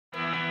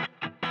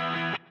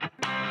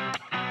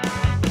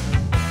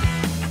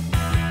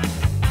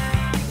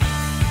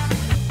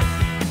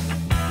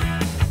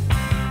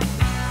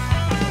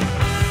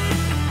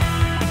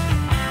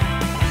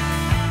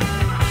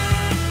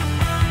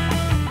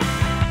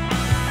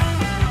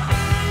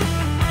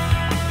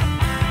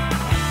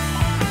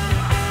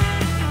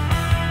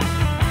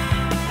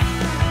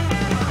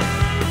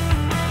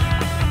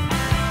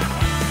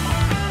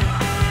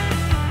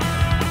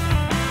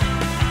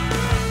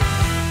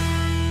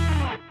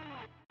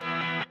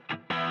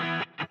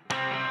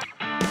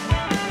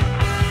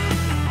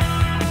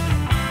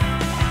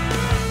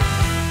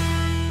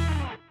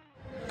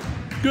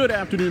Good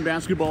afternoon,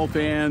 basketball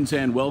fans,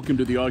 and welcome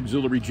to the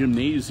Auxiliary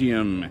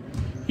Gymnasium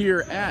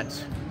here at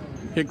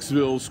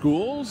Hicksville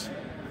Schools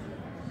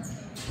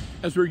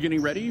as we're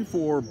getting ready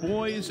for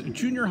boys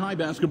junior high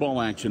basketball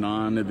action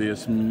on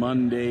this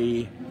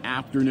Monday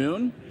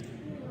afternoon.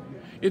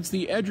 It's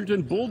the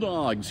Edgerton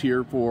Bulldogs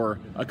here for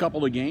a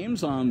couple of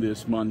games on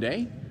this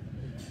Monday.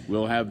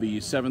 We'll have the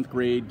 7th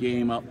grade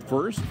game up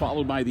first,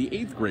 followed by the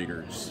 8th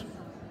graders.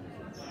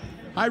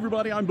 Hi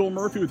everybody, I'm Bill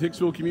Murphy with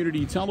Hicksville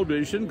Community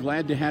Television.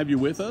 Glad to have you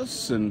with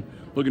us and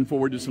looking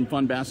forward to some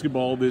fun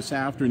basketball this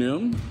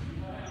afternoon.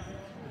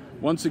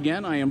 Once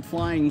again, I am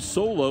flying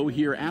solo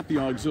here at the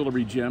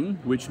Auxiliary Gym,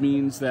 which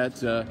means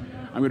that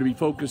I'm going to be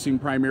focusing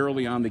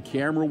primarily on the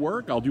camera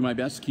work. I'll do my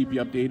best to keep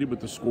you updated with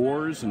the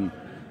scores and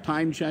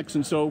time checks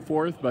and so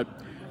forth, but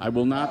I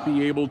will not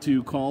be able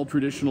to call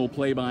traditional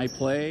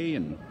play-by-play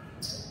and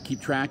keep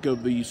track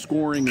of the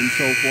scoring and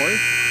so forth.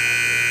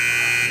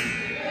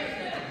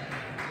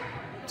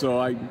 So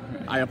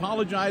I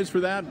apologize for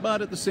that,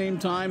 but at the same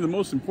time, the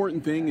most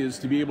important thing is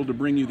to be able to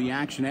bring you the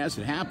action as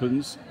it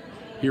happens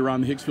here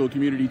on the Hicksville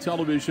Community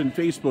Television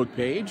Facebook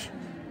page.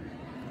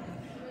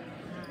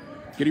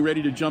 Getting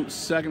ready to jump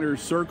center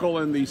circle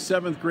in the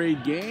 7th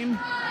grade game.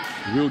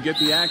 We'll get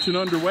the action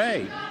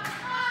underway.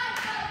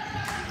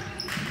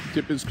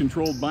 Tip is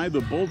controlled by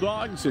the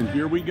Bulldogs, and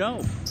here we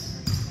go.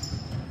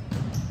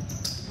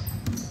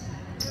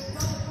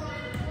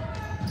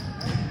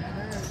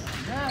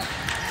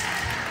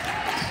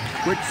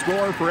 Quick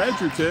score for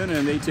Edgerton,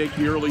 and they take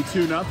the early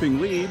 2-0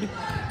 lead.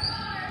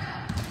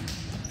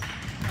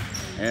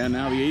 And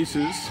now the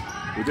Aces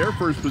with their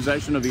first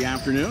possession of the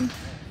afternoon.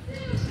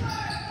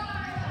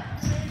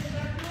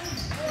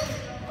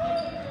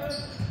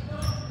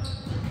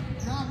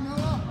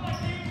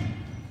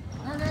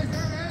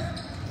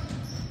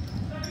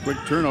 Quick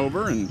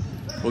turnover, and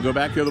we'll go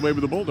back the other way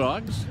with the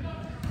Bulldogs.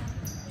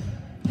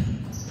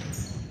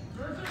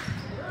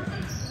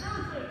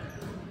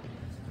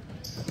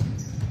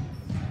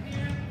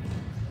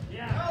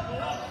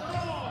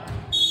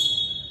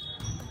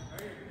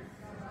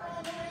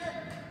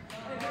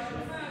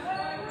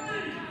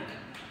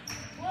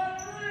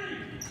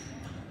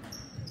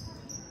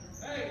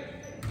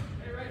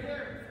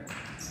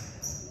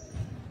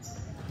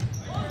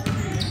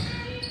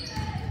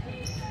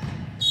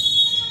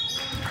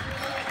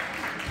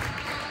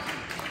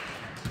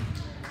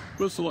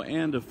 Whistle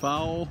and a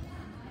foul.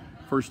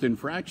 First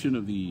infraction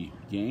of the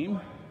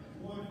game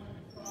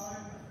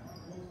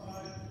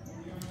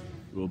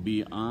will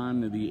be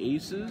on the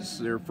Aces,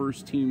 their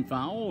first team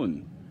foul,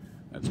 and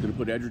that's going to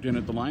put Edgerton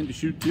at the line to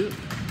shoot 2.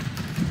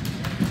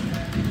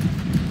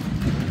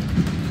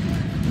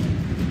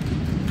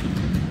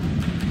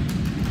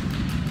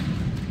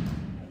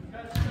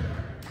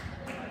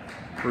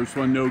 First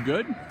one no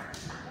good.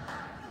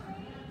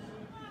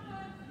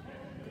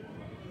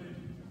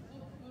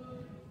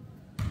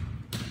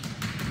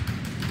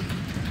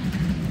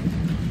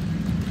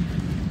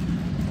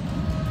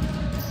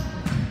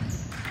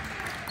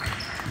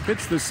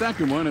 Hits the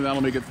second one, and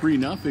that'll make it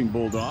 3-0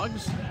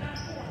 Bulldogs.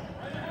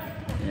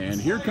 And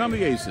here come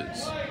the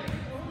Aces.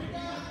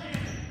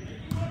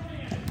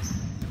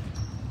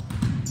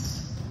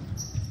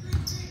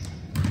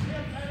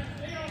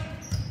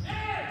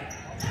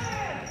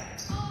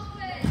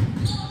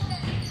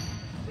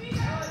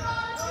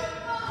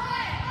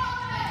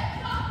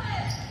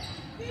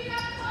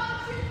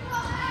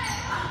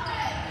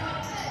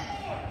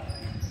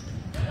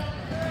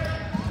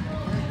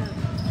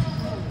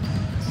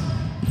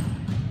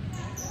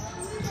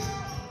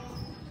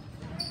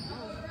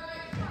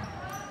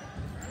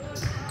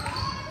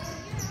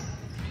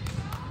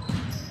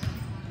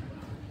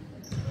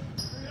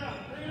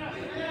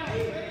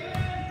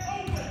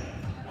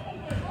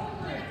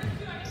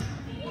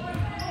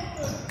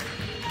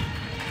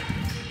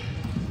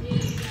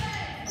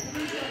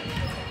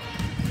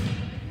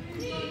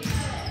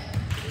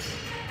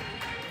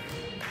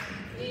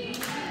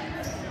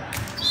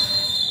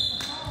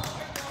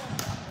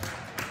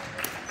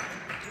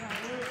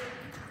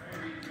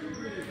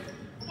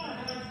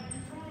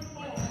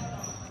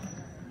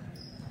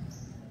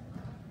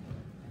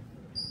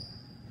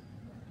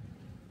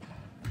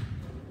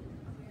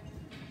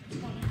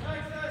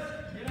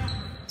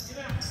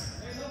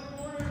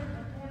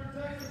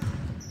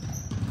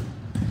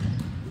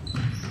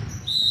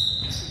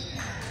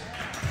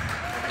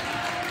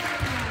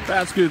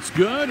 Basket's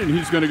good, and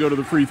he's going to go to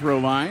the free throw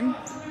line.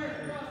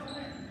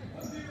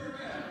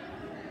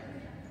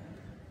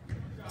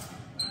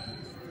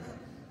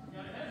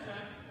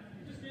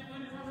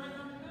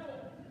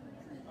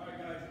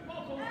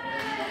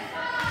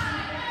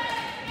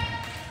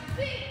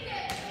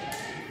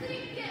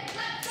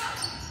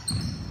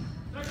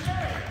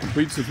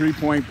 Completes the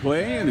three-point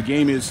play, and the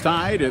game is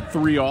tied at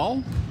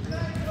 3-all.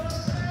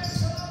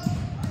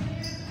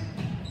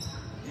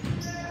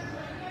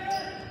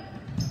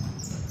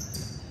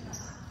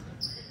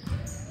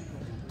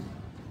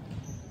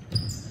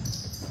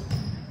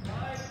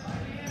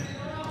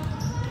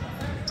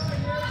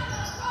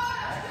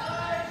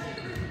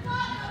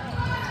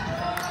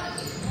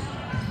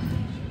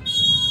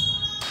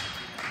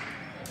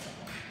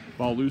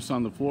 Ball loose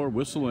on the floor,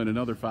 whistle and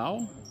another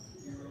foul.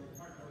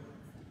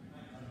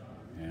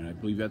 And I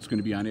believe that's going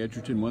to be on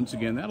Edgerton once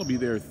again. That'll be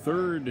their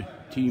third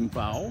team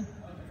foul.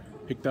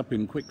 Picked up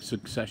in quick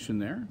succession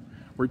there.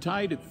 We're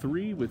tied at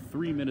 3 with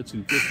 3 minutes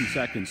and 50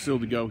 seconds still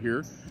to go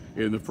here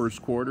in the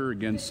first quarter.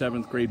 Again,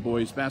 7th grade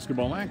boys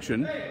basketball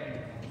action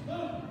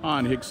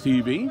on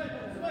HIX-TV.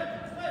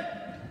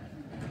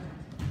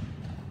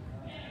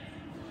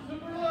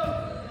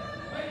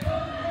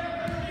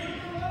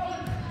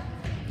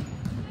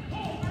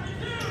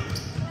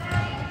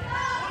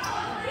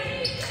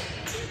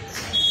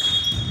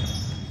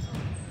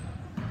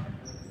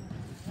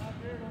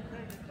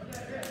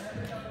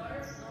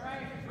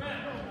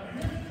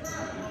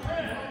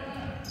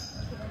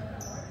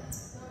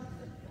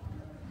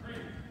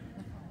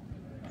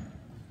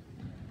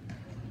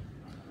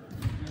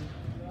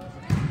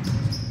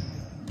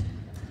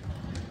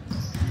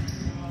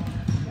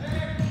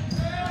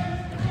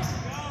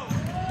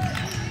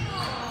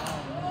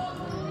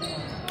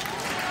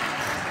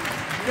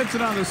 Gets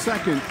it on the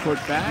second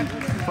putback.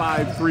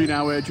 5-3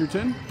 now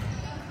Edgerton.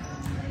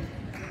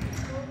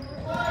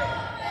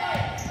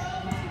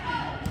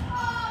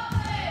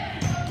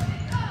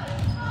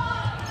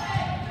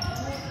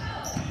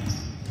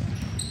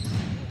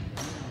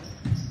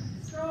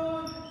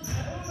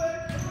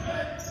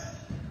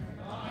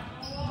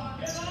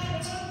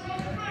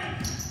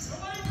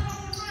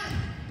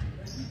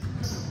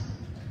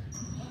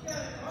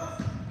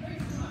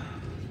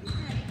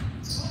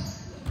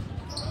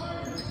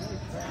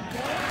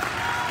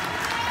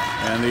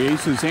 And the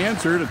Aces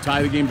answer to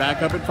tie the game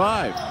back up at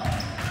 5.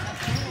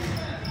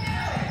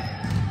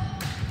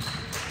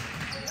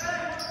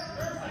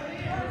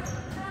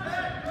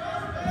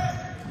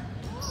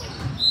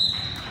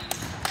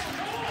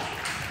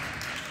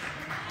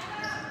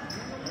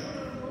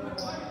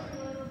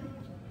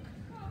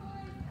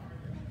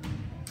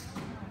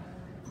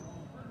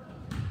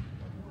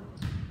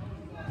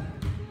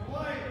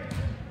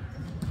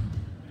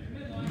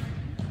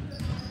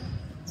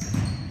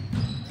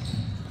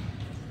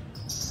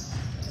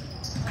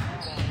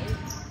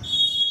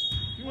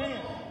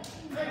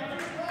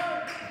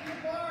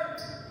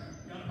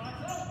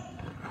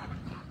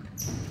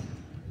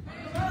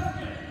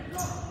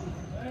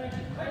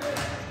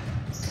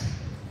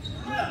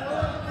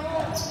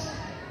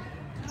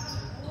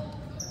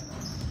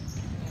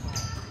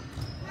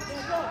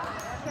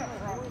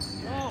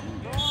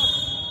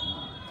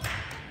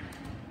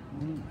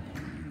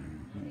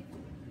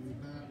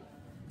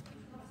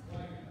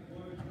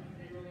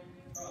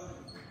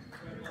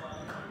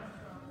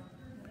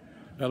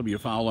 That'll be a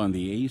foul on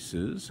the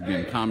Aces.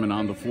 Again, common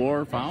on the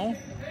floor foul.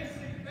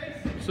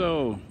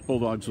 So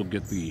Bulldogs will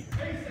get the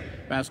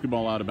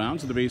basketball out of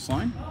bounds at the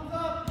baseline.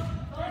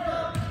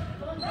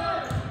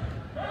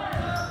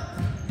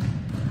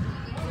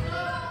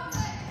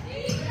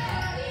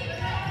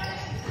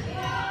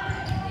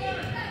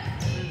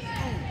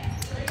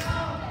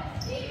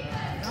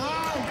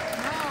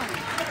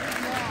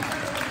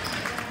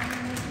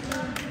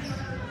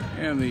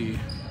 And the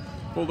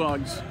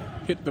Bulldogs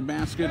hit the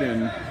basket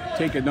and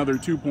take another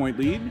 2-point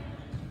lead.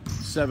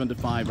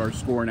 7-5 our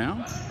score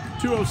now.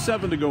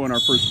 2:07 to go in our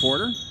first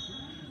quarter.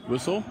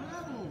 Whistle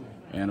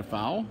and a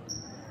foul.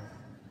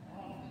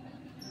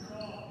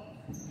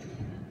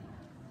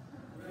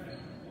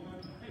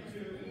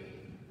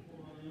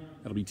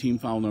 That'll be team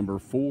foul number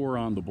 4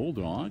 on the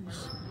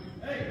Bulldogs.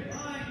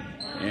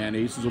 And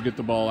Aces will get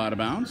the ball out of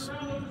bounds.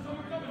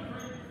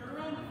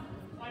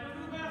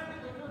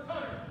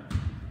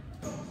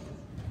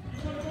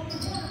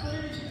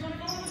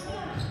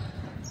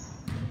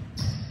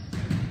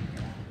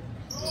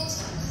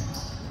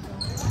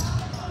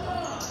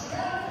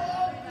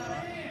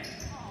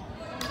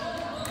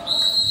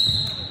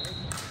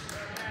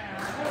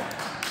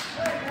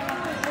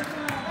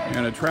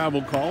 And a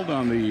travel called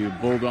on the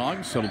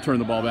Bulldogs, so it'll turn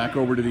the ball back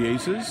over to the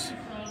Aces.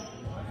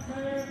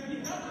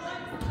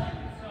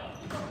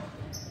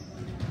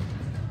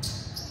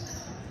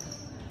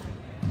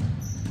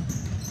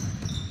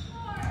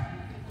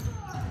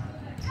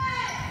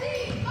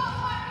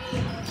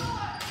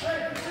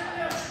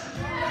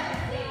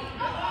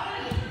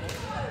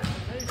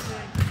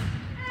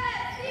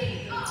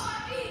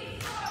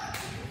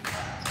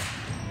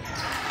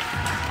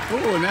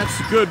 Oh, and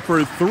that's good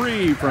for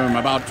 3 from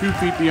about 2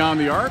 feet beyond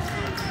the arc.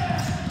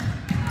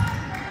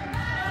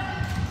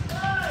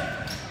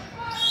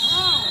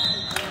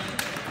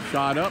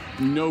 Shot up,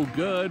 no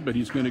good, but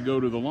he's going to go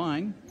to the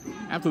line.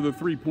 After the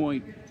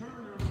 3-point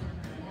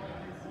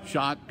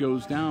shot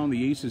goes down,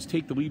 the Aces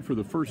take the lead for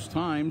the first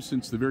time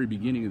since the very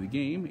beginning of the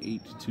game,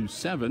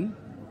 8-7.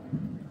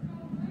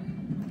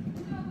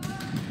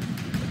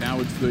 Now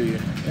it's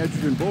the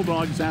Edgerton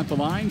Bulldogs at the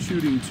line,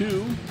 shooting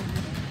 2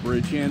 for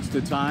a chance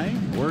to tie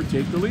or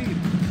take the lead.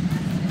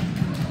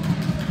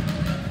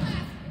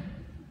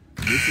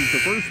 This is the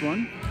first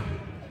one.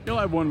 He'll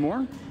have one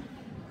more.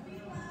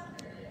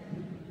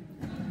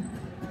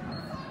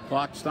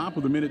 Clock stop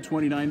with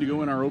 1:29 to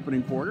go in our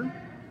opening quarter.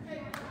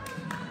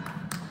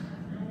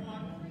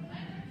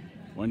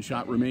 One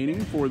shot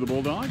remaining for the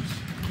Bulldogs.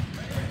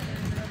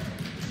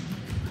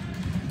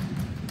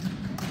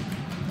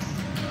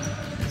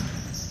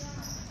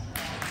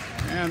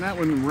 And that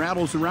one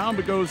rattles around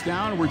but goes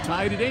down, and we're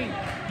tied at 8.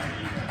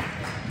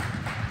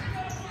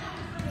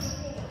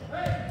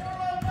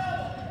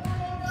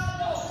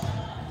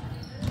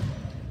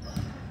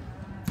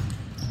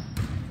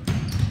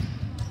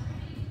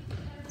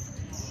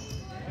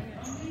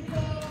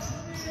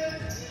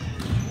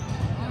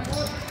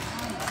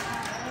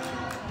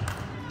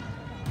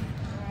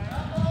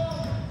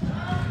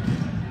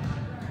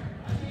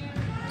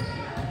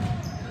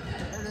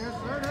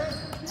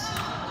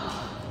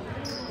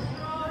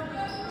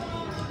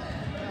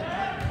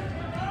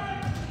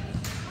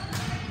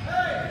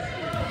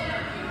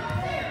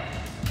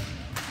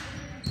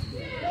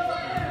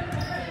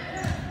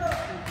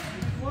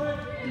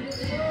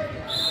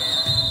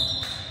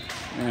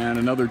 And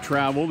another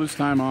travel, this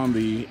time on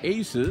the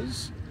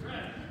Aces.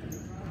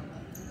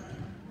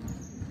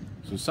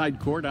 So side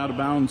court out of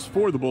bounds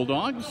for the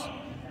Bulldogs.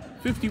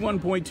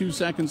 51.2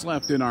 seconds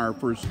left in our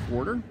first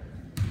quarter.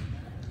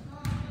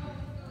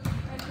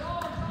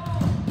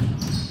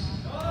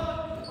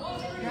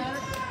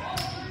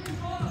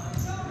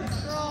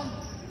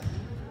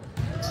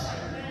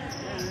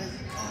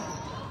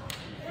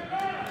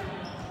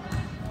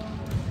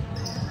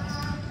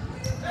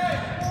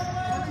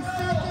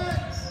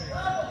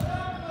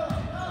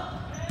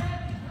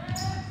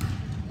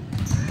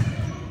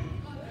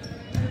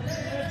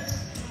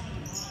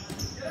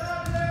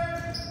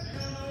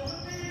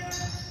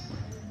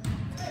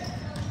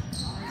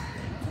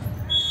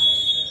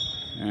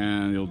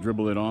 And he'll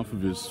dribble it off of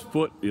his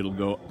foot. It'll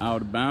go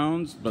out of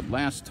bounds, but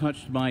last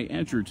touched by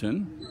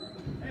Edgerton.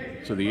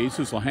 So the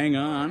Aces will hang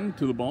on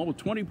to the ball with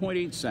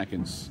 20.8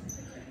 seconds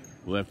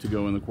left to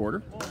go in the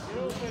quarter.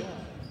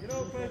 Get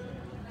open.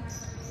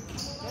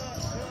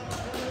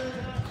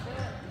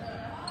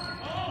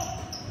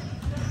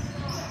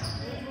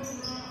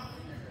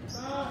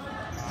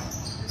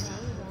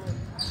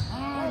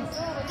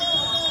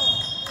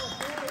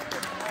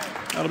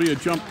 That'll be a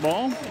jump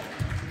ball.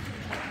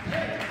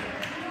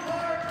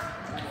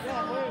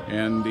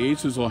 And the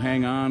Aces will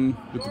hang on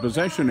with the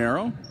possession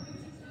arrow.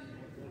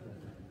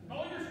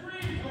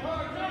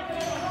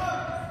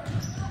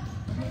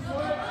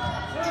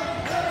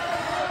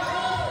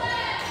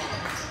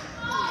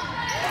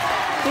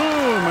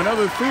 Boom,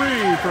 another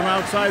three from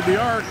outside the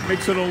arc,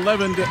 makes it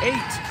 11-8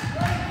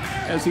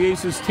 as the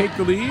Aces take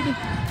the lead.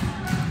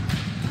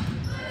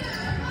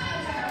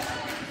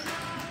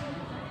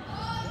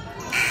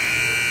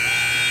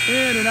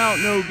 In and out,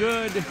 no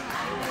good.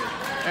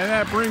 And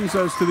that brings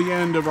us to the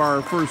end of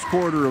our first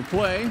quarter of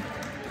play.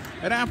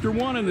 And after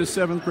one in the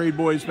 7th grade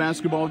boys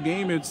basketball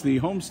game, it's the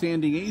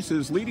homestanding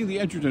Aces leading the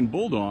Edgerton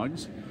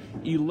Bulldogs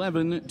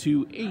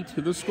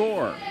 11-8 the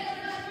score.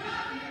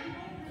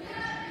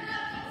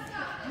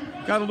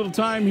 Got a little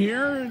time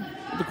here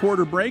at the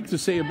quarter break to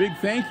say a big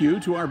thank you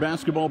to our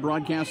basketball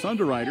broadcast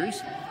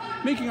underwriters,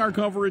 making our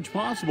coverage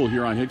possible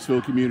here on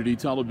Hicksville Community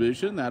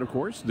Television. That, of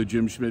course, the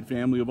Jim Schmidt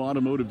family of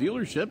automotive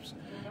dealerships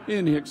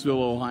in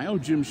Hicksville, Ohio.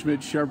 Jim Schmidt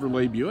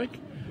Chevrolet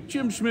Buick,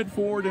 Jim Schmidt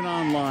Ford, and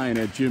online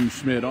at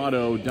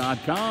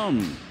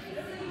jimschmidtauto.com.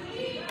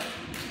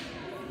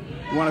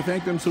 We want to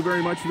thank them so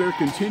very much for their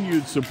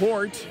continued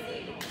support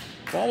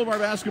of all of our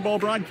basketball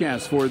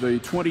broadcasts for the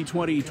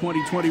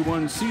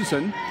 2020-2021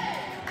 season.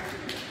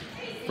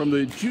 From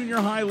the junior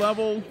high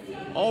level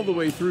all the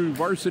way through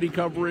varsity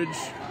coverage,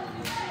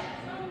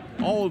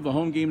 all of the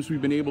home games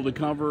we've been able to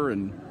cover,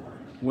 and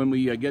when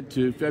we get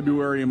to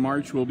February and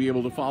March, we'll be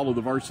able to follow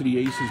the varsity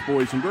Aces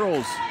boys and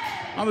girls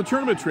on the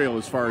tournament trail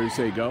as far as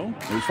they go,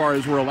 as far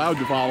as we're allowed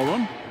to follow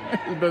them,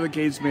 whatever the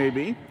case may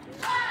be.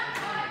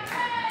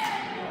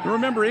 And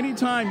remember,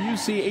 anytime you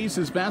see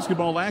Aces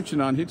basketball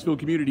action on Hicksville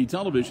Community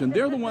Television,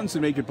 they're the ones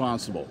that make it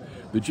possible.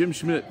 The Jim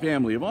Schmidt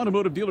family of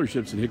automotive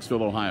dealerships in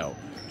Hicksville, Ohio.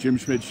 Jim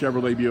Schmidt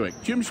Chevrolet Buick,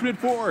 Jim Schmidt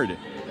Ford,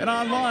 and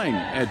online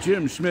at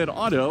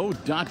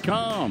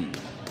jimschmidtauto.com.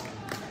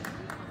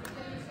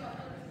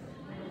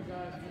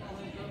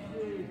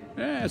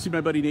 I see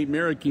my buddy Nate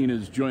Marroquin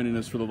is joining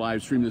us for the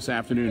live stream this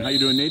afternoon. How you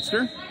doing, Nate,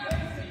 sir?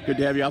 Good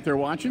to have you out there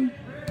watching.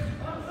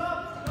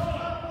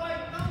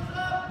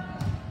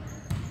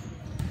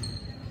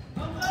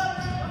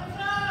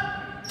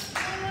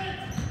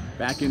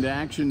 Back into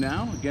action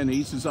now. Again, the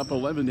Aces up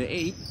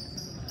 11-8.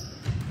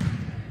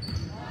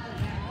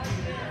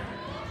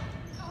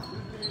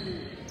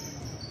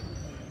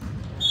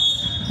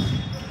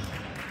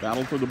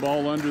 Battle for the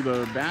ball under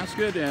the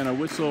basket, and a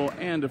whistle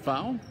and a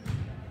foul.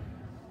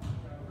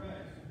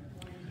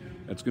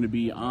 That's going to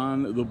be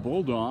on the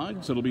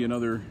Bulldogs. It'll be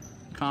another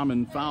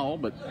common foul,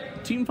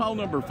 but team foul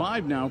number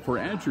 5 now for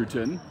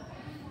Edgerton.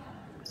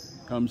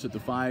 Comes at the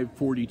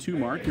 5:42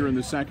 mark here in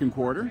the second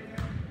quarter.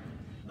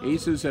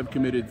 Aces have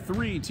committed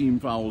 3 team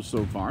fouls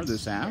so far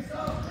this half.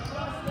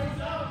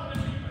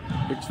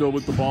 Hicksville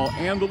with the ball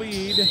and the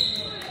lead.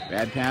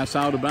 Bad pass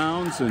out of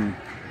bounds, and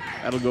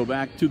that'll go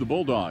back to the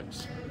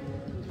Bulldogs.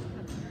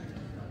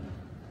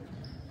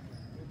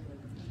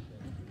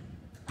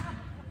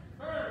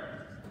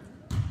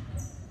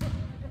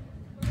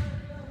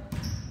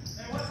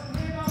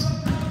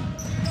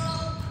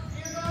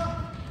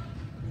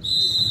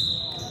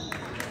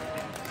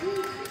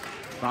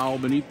 Foul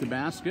beneath the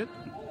basket.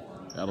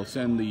 That'll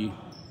send the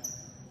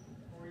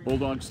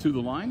Bulldogs to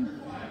the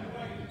line.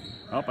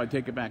 Oh, I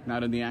take it back,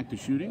 not in the act of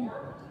shooting.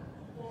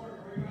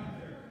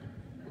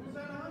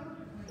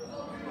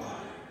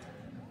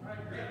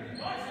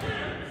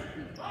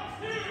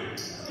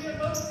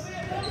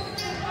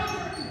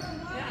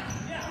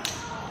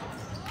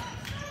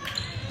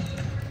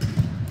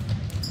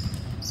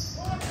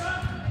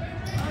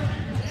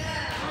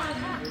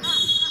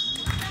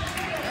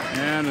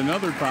 And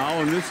another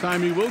foul, and this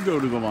time he will go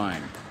to the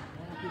line.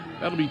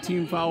 That'll be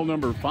team foul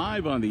number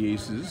 5 on the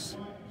Aces.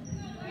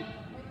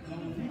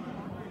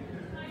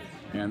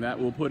 And that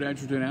will put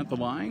Edgerton at the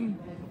line,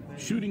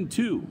 shooting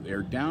 2.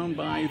 They're down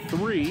by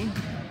 3.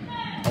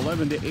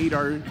 11-8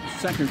 our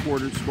second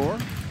quarter score.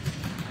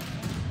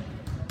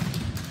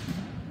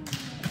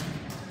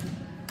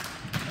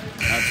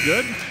 That's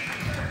good.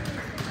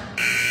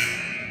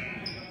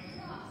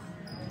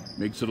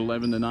 Makes it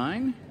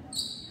 11-9.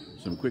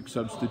 Some quick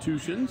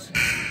substitutions.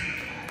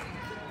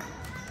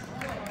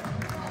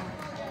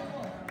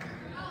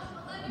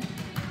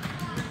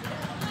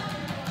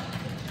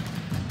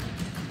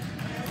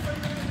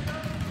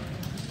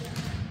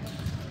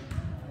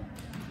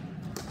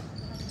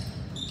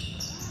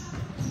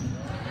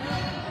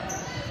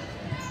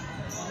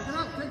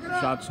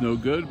 Shot's no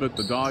good, but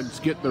the Dogs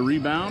get the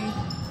rebound.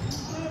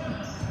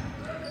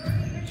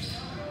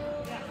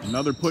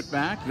 Another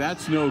putback,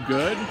 that's no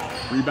good.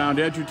 Rebound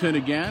Edgerton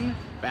again.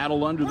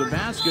 Battle under the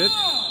basket.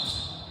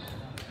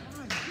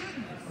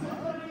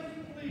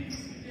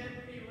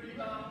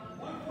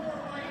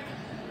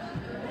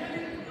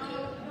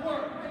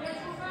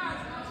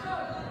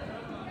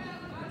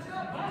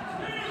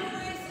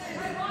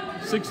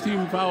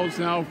 Sixteen fouls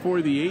now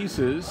for the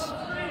Aces.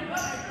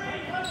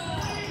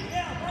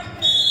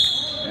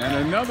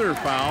 And another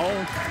foul,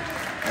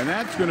 and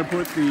that's going to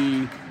put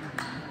the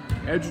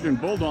Edgerton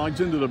Bulldogs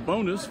into the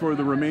bonus for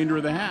the remainder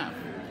of the half.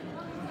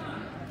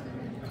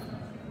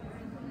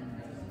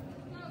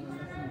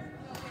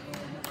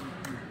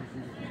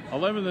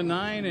 Eleven to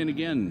 9, and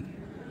again,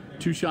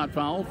 2-shot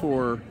foul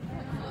for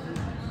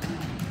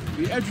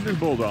the Edgerton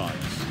Bulldogs.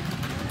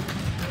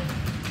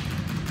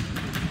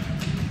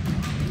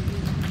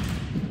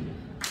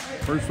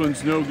 First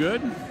one's no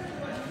good.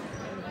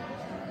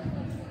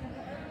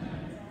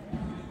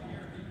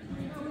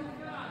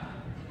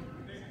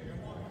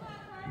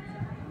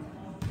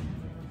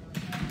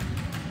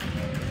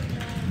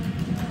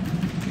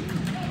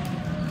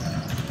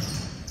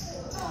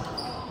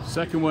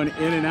 Second one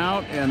in and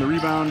out, and the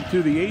rebound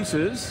to the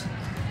Aces.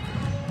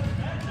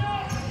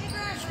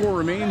 Score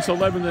remains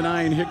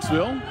 11-9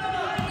 Hicksville.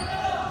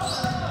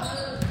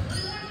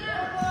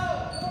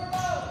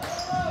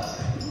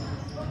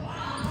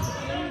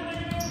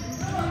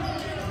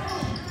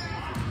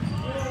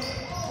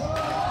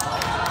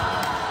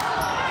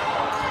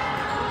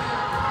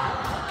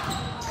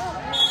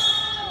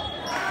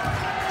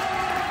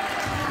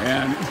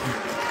 And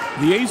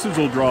the Aces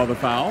will draw the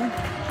foul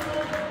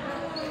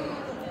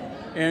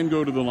and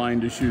go to the line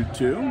to shoot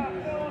 2.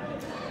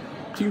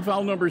 Team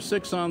foul number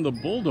 6 on the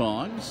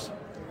Bulldogs.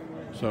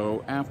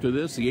 So after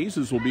this, the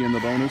Aces will be in the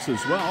bonus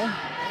as well.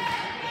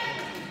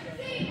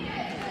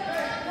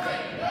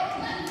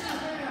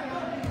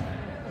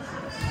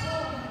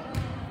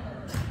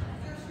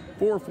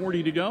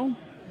 .440 to go.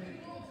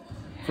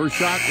 First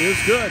shot is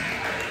good.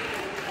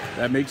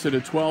 That makes it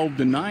a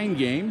 12-9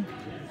 game.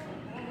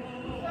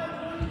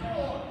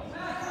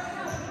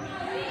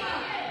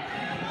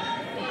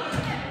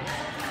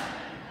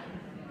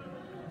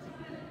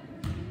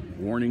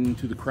 Warning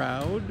to the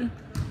crowd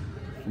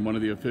from one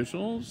of the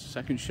officials.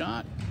 Second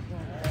shot,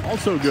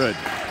 also good.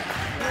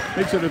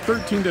 Makes it a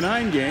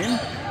 13-9 game.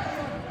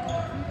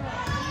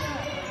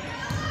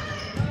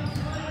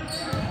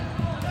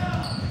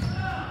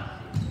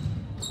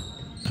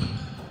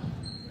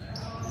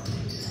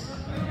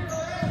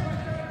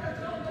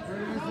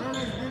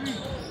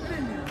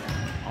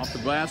 Off the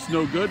glass,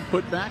 no good.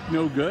 Put back,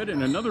 no good.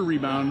 And another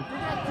rebound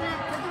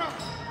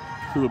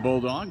to the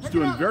Bulldogs.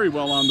 Doing very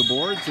well on the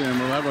boards, and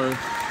we'll have a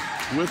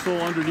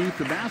whistle underneath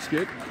the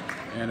basket,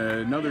 and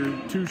another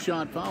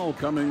 2-shot foul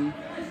coming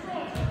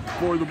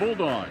for the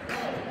Bulldogs.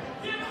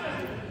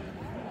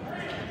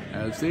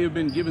 As they have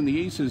been giving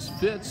the Aces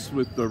fits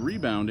with the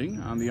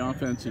rebounding on the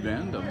offensive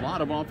end. A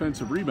lot of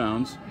offensive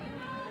rebounds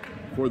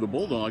for the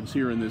Bulldogs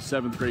here in this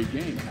 7th grade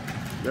game.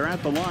 They're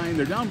at the line.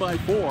 They're down by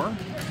 4.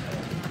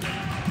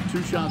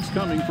 2 shots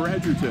coming for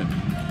Edgerton.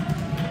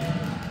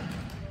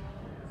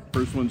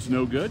 First one's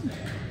no good.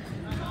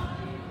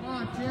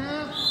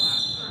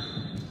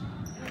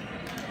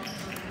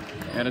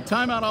 And a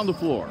timeout on the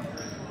floor.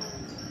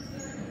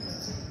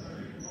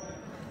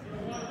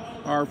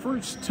 Our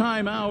first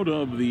timeout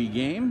of the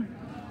game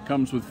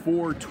comes with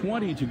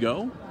 4:20 to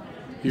go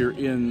here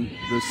in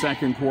the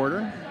second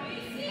quarter.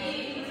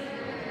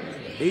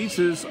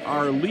 Aces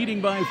are leading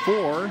by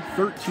 4,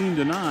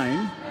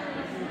 13-9.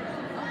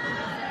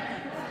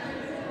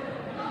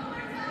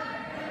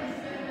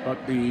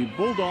 But the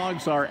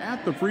Bulldogs are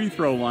at the free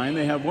throw line.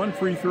 They have one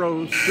free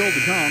throw still to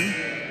come.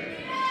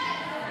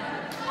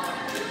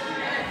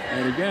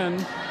 And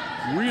again,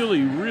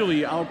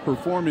 really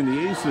outperforming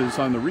the Aces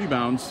on the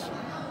rebounds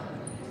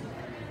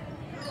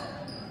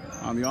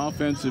on the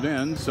offensive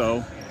end.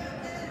 So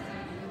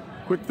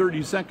quick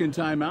 30-second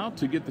timeout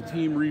to get the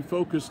team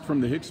refocused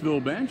from the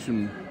Hicksville bench,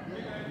 and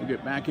we'll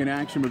get back in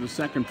action with the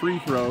second free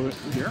throw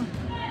here.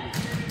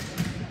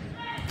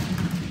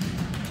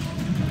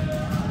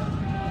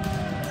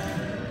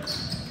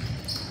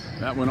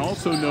 That one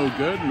also no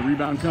good, and the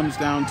rebound comes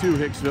down to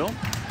Hicksville.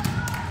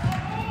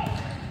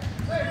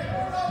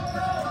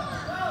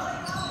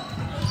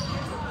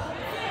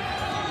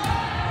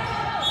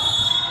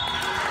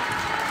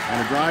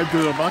 And a drive to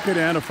the bucket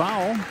and a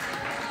foul.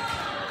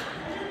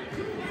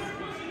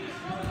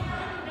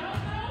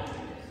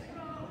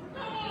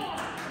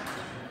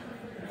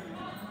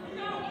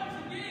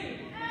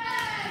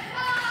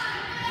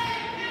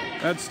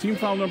 That's team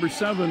foul number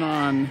 7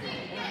 on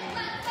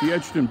the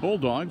Edgerton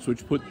Bulldogs,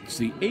 which puts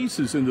the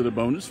Aces into the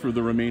bonus for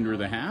the remainder of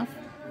the half.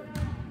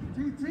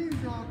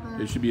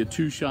 It should be a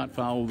 2-shot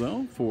foul,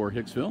 though, for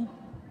Hicksville.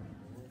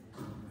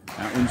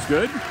 That one's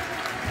good.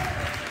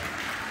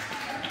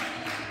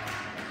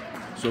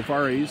 So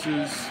far,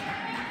 Aces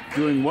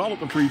doing well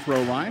at the free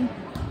throw line.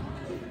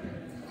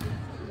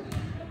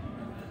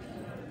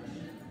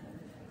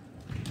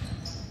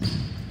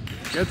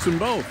 Gets them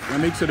both.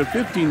 That makes it a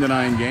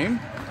 15-9 game,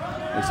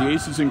 as the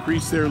Aces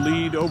increase their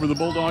lead over the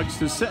Bulldogs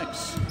to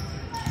 6.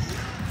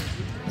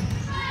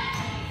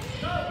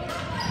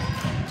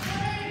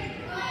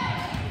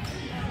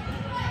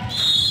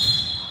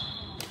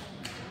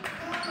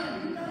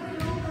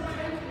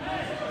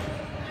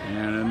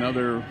 And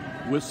another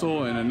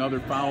whistle and another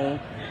foul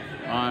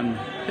on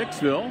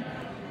Hicksville.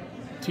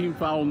 Team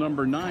foul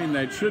number 9.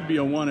 That should be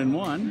a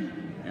 1-and-1.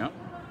 Yep.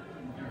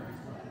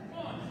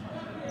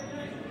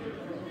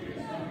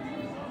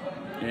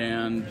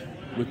 And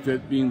with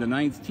it being the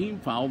 9th team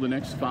foul, the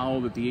next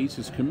foul that the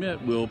Aces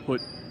commit will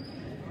put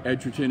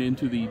Edgerton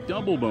into the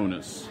double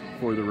bonus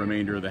for the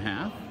remainder of the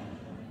half.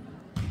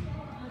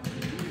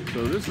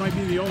 So this might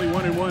be the only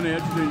 1-and-1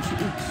 Edgerton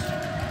shoots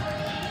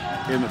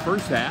in the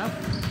first half.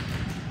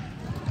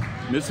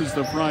 Misses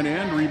the front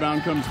end.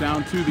 Rebound comes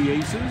down to the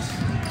Aces.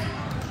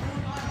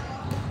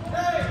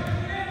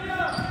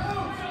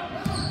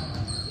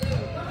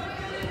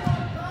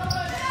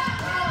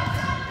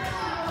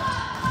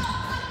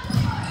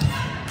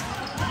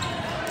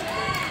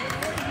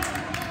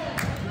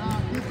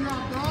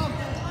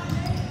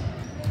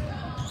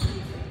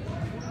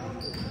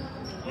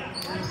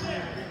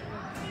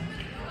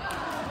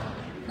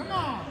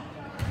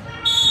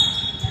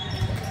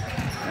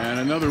 And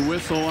another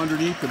whistle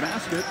underneath the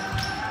basket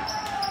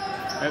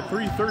at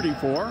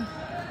 3:34.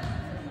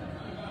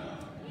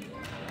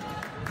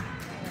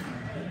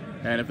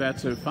 And if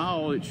that's a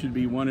foul, it should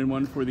be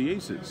 1-and-1 for the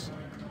Aces.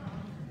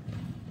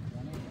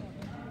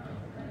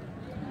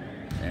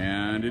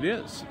 And it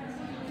is.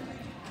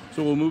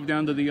 So we'll move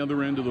down to the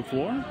other end of the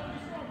floor,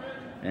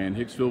 and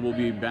Hicksville will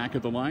be back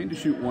at the line to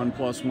shoot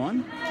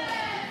 1+1.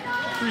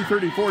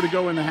 3:34 to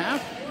go in the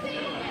half.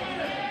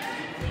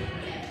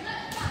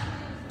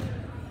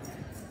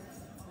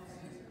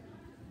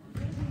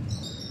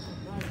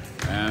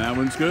 And that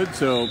one's good,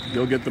 so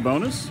he'll get the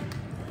bonus.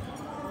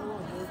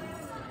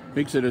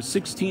 Makes it a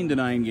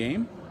 16-9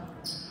 game.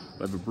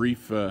 We'll have a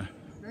brief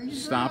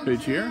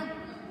stoppage here.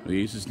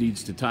 The Aces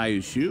needs to tie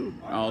his shoe.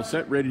 All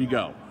set, ready to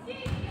go.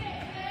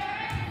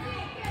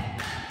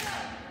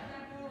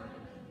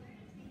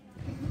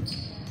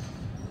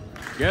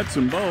 Gets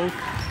them both.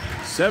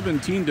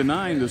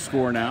 17-9 the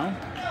score now.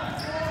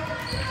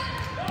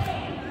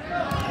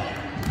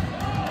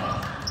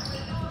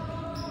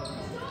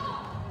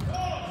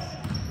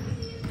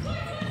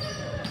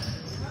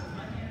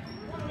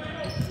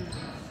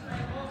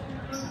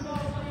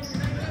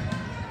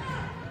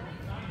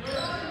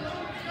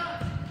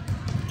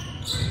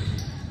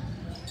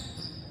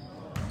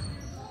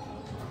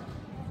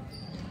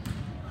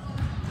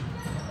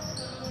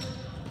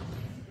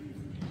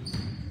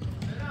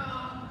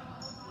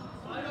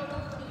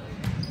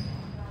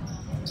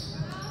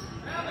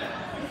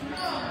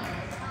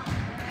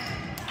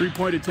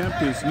 Three-point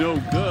attempt is no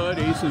good.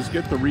 Aces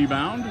get the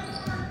rebound.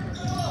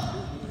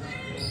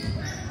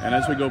 And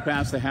as we go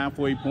past the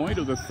halfway point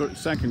of the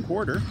second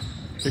quarter,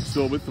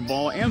 Hicksville with the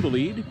ball and the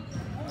lead.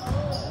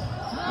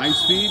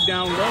 Nice feed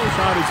down low.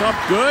 Shot is up,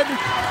 good,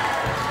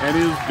 and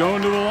is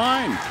going to the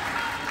line.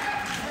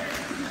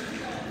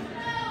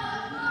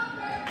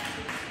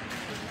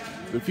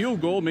 The field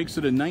goal makes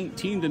it a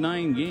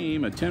 19-9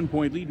 game, a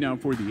 10-point lead now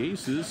for the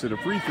Aces, and a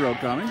free throw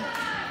coming.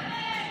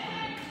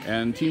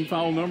 And team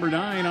foul number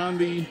 9 on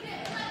the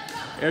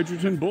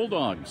Edgerton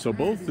Bulldogs. So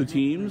both the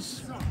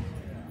teams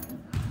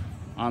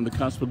on the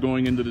cusp of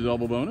going into the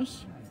double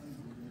bonus.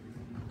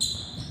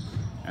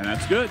 And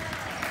that's good.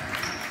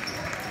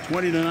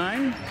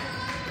 20-9.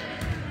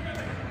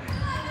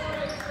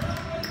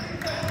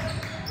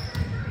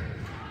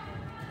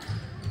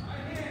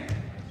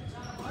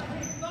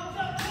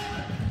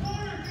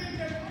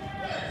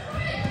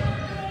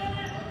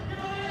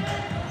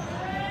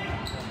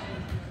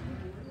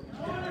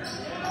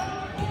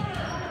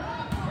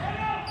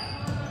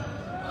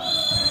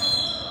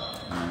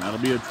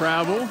 That'll be a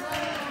travel.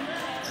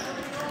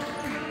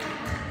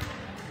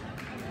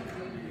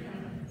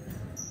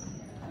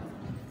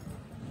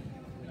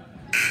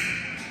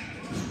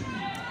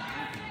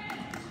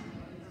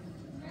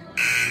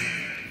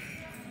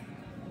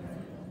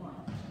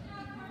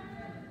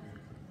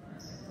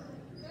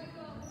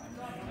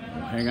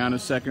 Hang on a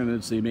second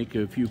as they make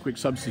a few quick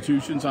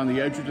substitutions on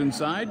the Edgerton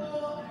side.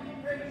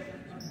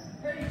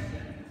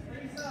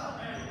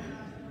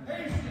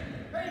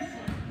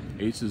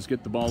 Aces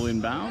get the ball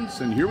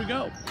inbounds, and here we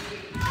go.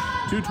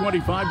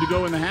 2:25 to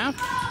go in the half.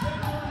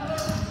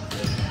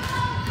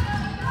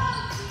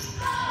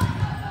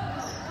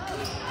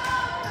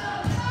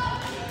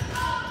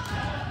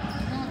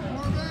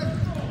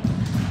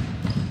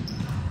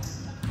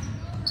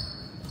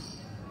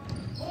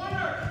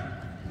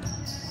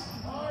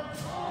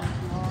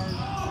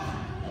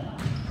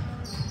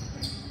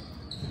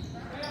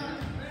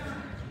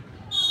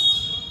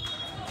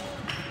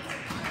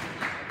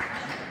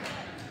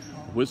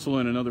 Whistle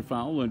and another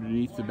foul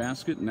underneath the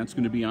basket, and that's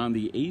going to be on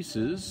the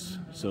Aces.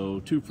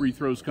 So 2 free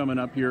throws coming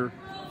up here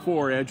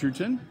for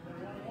Edgerton.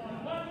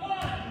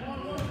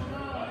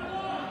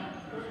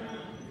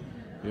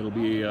 It'll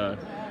be, it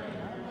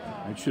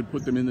should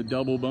put them in the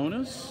double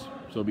bonus.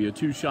 So it'll be a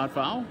 2-shot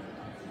foul.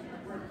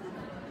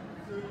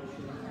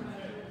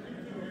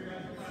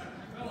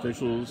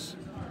 Officials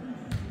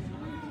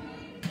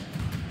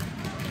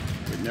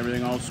getting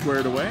everything all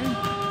squared away.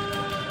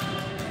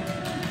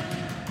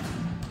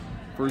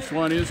 First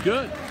one is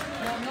good.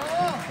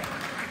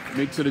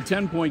 Makes it a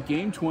 10-point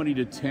game,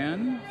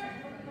 20-10.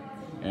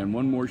 And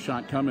one more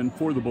shot coming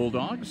for the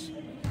Bulldogs.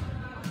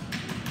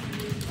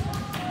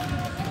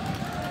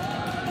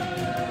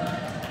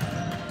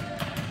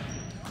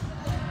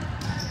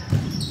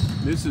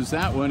 Misses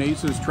that one.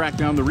 Aces track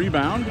down the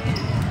rebound.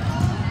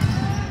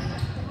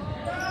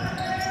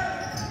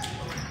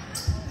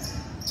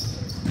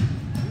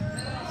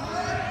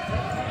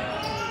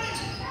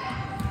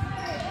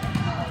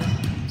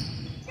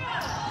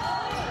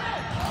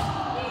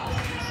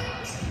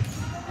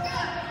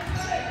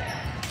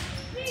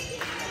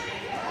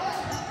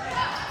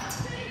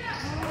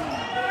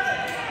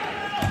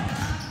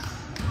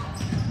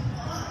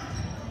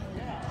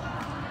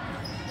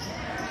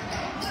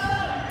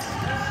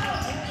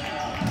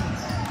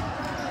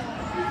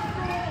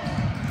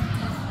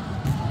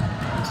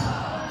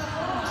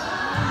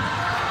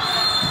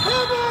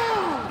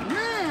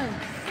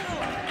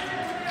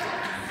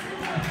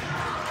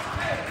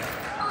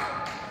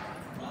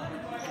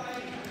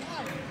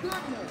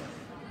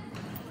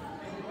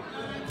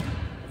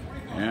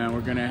 And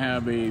we're going to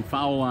have a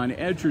foul on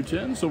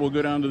Edgerton, so we'll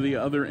go down to the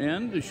other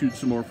end to shoot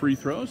some more free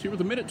throws here with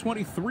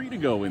 1:23 to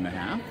go in the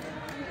half.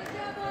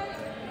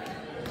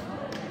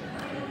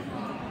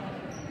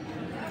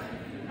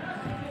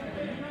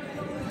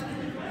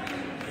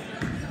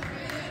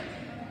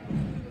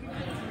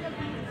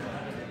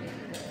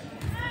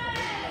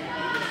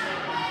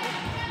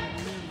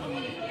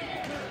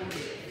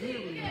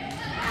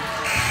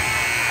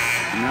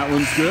 And that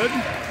one's good.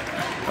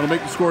 That'll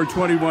make the score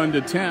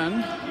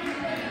 21-10.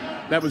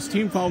 That was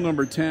team foul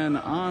number 10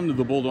 on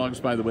the Bulldogs,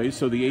 by the way,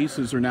 so the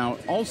Aces are now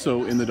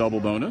also in the double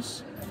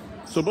bonus.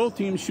 So both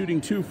teams shooting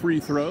 2 free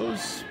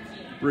throws,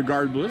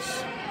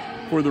 regardless,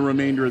 for the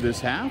remainder of this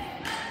half.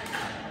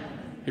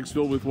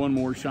 Hicksville with one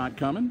more shot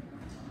coming.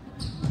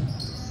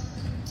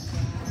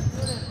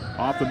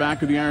 Off the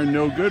back of the iron,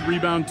 no good.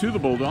 Rebound to the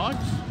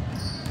Bulldogs.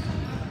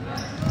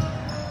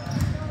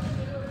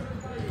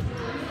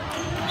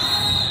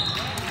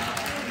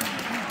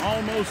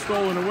 Almost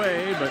stolen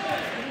away, but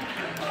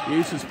the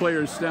Aces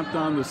players stepped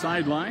on the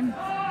sideline,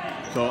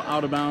 so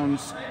out of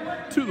bounds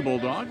to the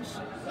Bulldogs.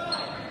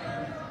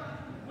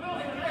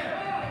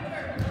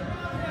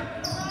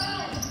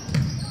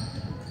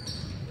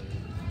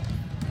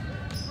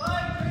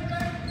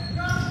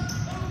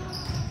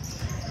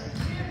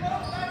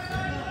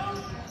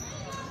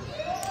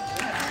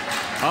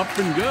 Up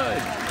and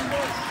good.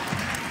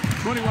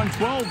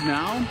 21-12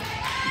 now.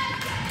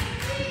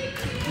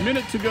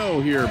 Minute to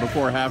go here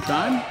before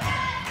halftime.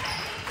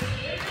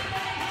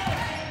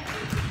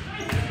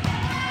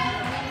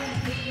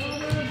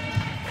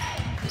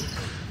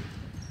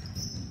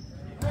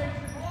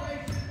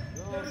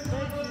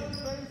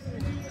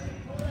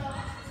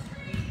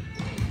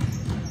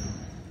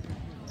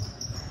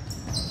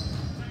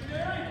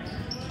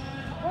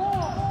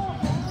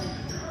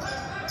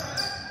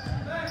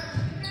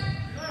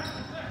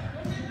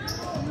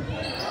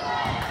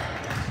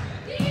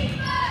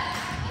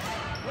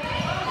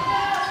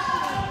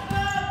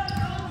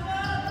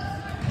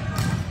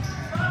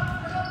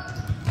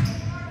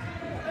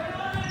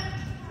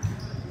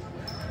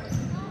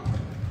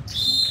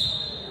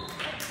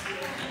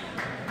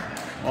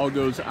 Ball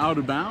goes out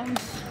of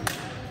bounds.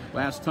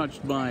 Last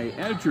touched by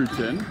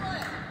Edgerton.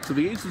 So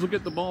the Aces will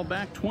get the ball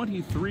back.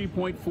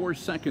 23.4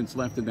 seconds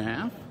left in the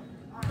half.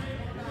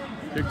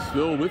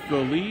 Hicksville with the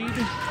lead,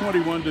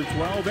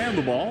 21-12, and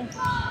the ball.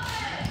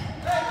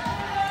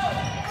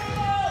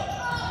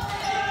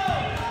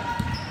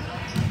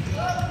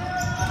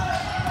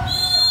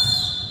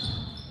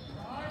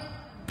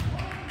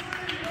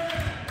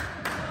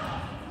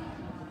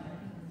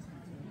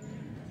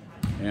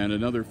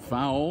 And another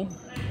foul.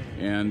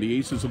 And the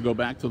Aces will go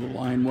back to the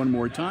line one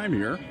more time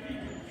here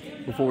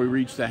before we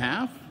reach the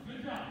half.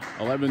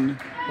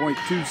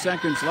 11.2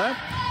 seconds left.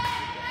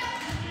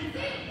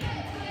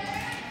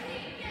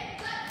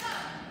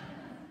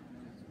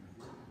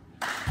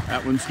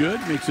 That one's good.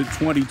 Makes it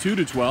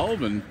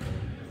 22-12 and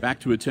back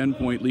to a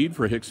 10-point lead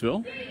for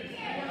Hicksville.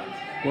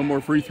 One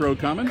more free throw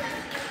coming.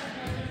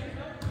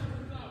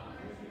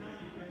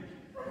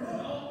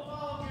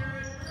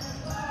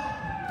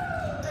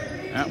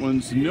 That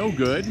one's no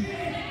good.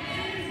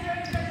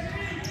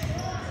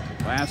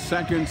 Last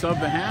seconds of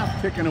the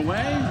half, ticking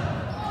away.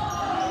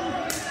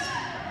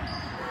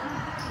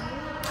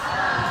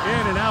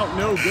 In and out,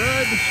 no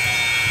good.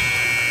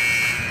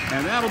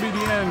 And that'll be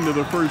the end of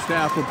the first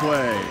half of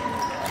play.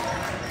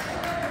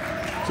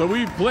 So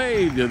we've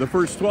played the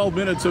first 12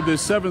 minutes of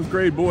this 7th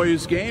grade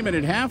boys game, and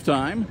at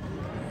halftime,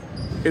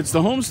 it's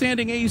the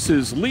homestanding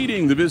Aces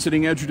leading the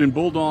visiting Edgerton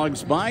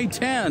Bulldogs by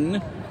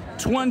 10,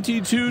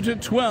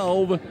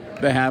 22-12,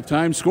 the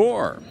halftime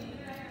score.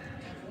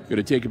 Going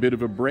to take a bit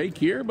of a break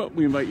here, but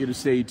we invite you to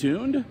stay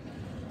tuned.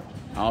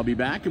 I'll be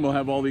back, and we'll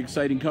have all the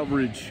exciting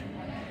coverage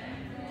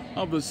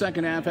of the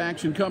second half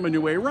action coming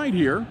your way right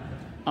here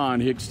on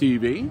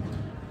HIX-TV.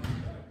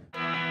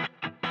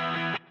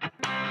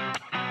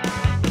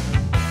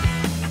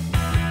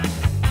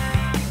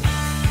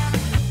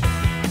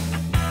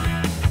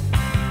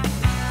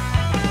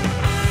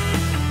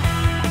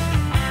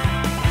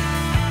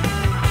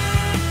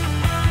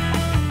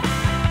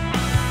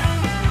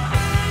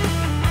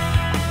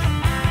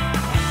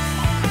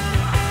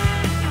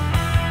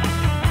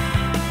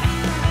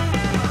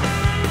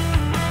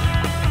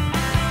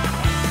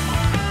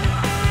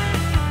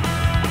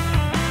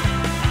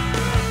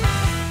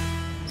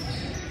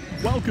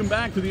 Welcome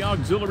back to the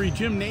Auxiliary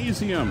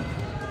Gymnasium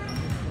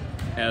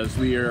as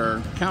we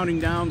are counting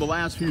down the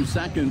last few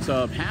seconds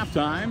of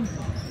halftime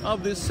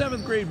of this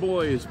 7th grade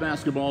boys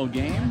basketball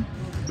game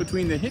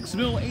between the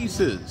Hicksville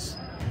Aces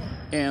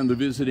and the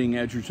visiting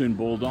Edgerton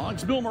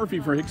Bulldogs. Bill Murphy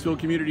for Hicksville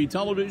Community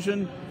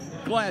Television.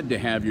 Glad to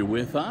have you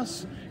with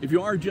us. If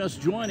you are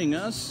just joining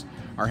us,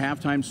 our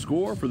halftime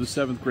score for the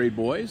 7th grade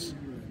boys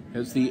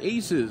has the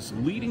Aces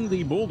leading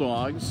the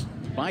Bulldogs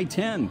by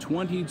 10,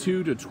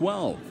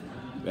 22-12.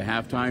 The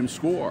halftime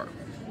score.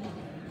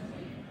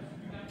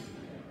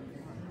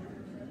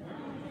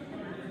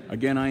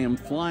 Again, I am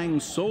flying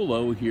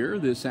solo here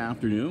this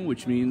afternoon,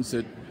 which means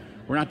that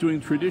we're not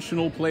doing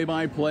traditional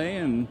play-by-play,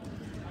 and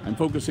I'm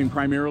focusing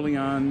primarily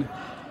on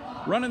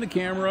running the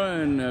camera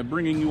and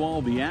bringing you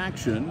all the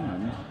action.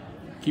 I'm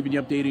keeping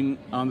you updating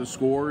on the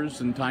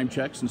scores and time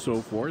checks and so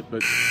forth,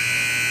 but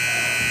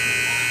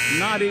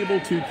not able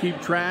to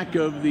keep track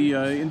of the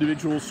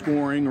individual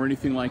scoring or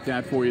anything like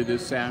that for you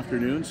this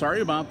afternoon.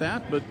 Sorry about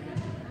that, but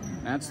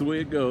that's the way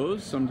it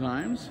goes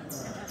sometimes.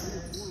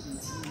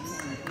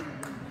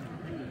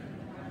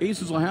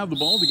 Aces will have the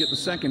ball to get the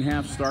second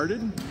half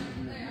started.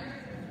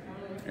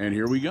 And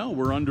here we go.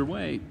 We're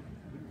underway.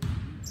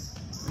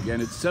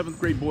 Again, it's 7th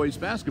grade boys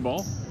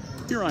basketball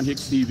here on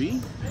HIX-TV.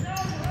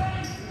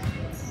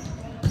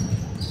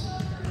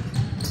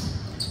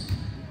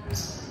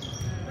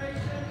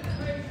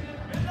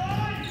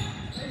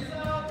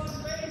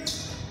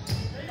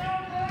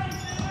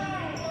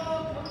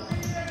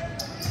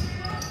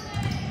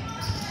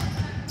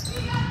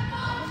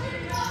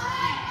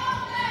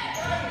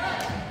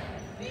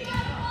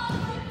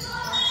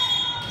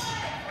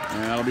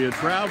 That'll be a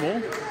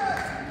travel.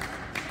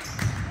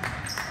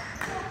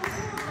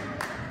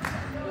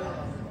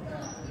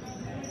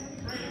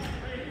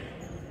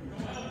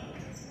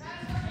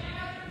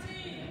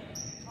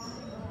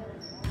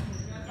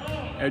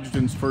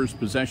 Edgerton's first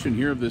possession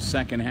here of the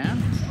second half.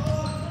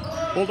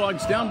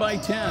 Bulldogs down by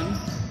 10.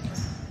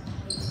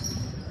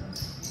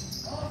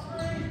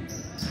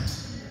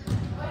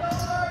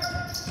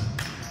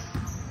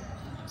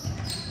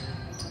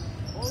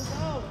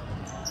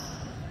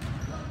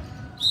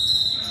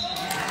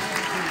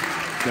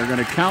 They're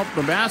going to count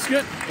the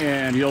basket,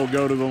 and he'll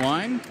go to the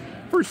line.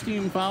 First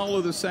team foul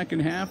of the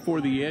second half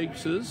for the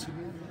Aces.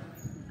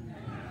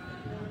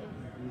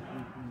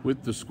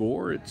 With the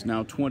score, it's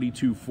now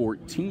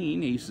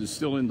 22-14. Aces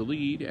still in the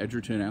lead.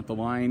 Edgerton at the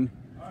line,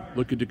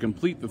 looking to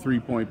complete the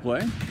three-point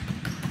play.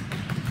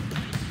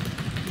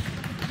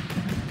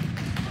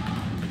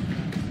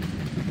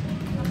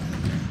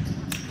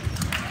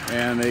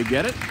 And they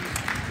get it.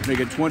 Make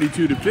it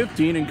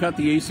 22-15 and cut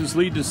the Aces'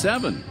 lead to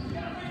 7.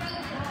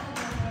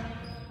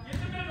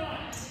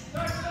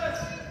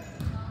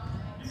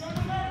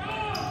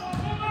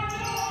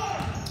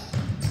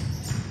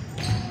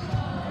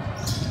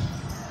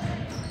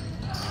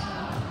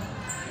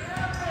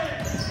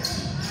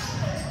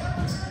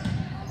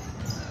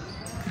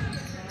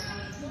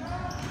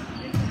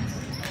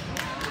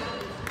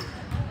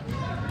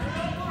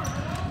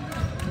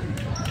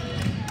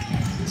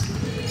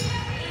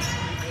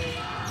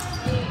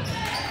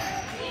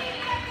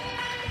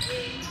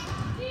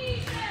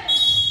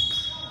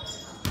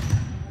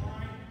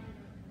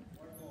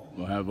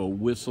 We'll have a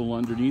whistle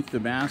underneath the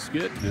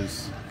basket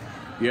as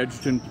The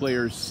Edgerton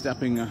players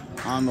stepping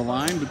on the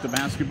line with the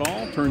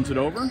basketball, turns it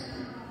over.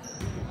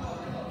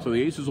 So the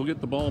Aces will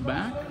get the ball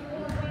back.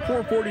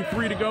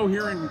 4:43 to go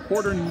here in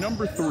quarter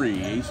number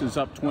 3. Aces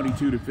up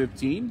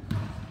 22-15.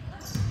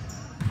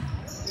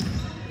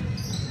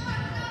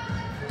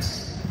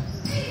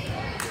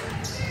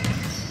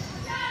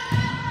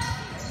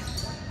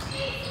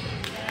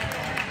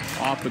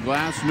 Off the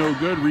glass, no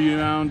good.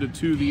 Rebound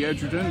to the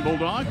Edgerton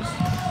Bulldogs.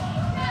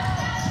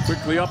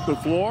 Quickly up the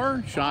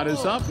floor. Shot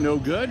is up, no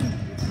good.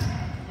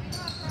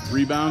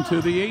 Rebound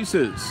to the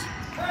Aces.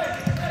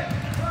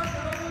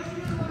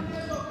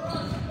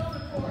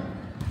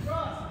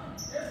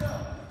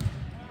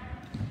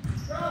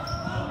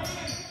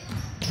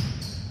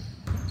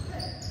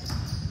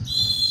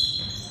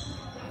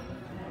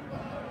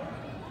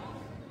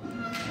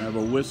 Have a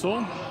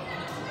whistle.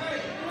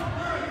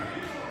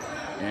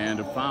 And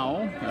a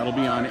foul. That'll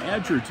be on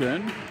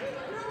Edgerton.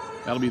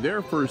 That'll be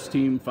their first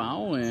team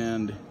foul,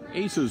 and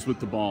Aces with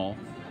the ball.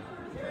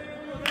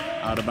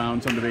 Out of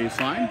bounds on the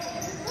baseline.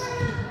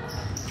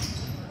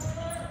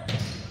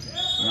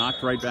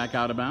 Knocked right back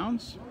out of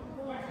bounds.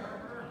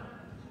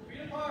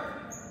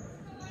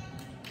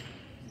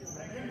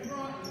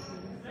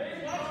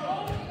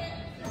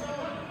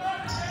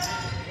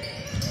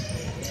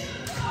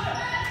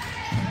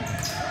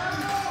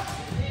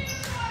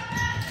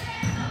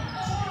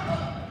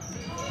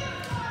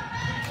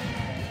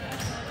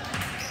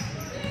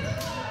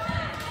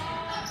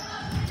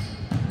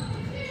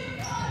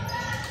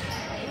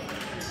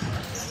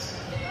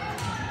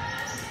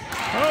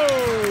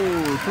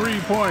 Oh, 3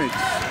 points.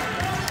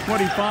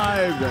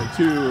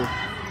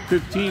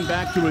 25-15,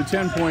 back to a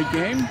 10-point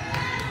game.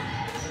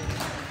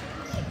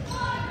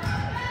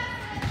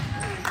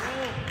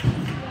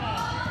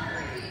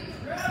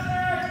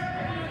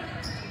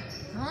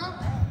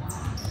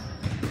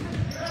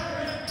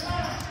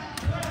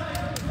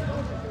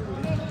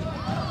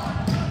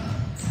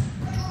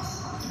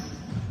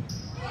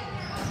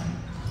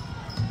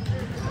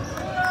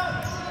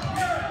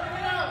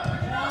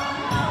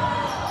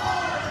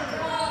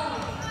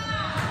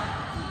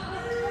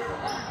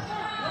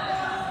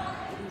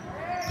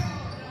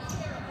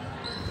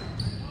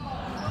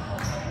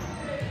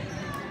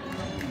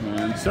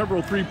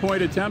 Several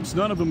three-point attempts,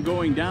 none of them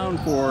going down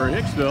for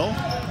Hicksville.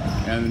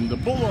 And the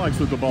Bulldogs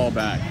with the ball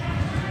back.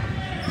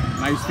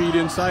 Nice feed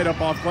inside, up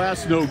off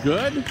glass, no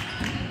good.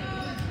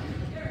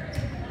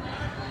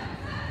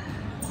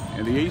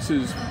 And the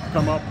Aces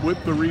come up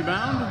with the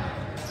rebound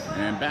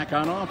and back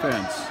on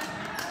offense.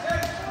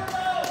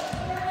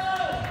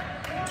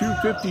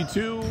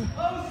 2:52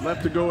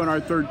 left to go in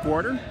our third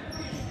quarter.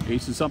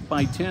 Aces up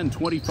by 10,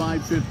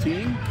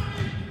 25-15.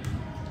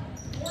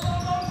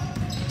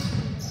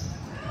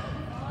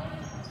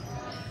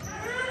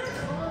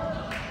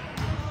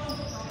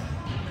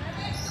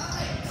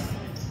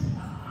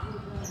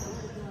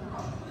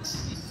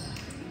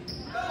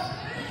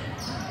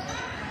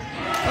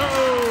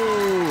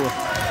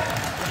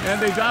 And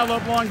they dial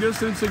up long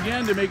distance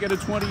again to make it a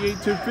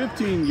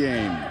 28-15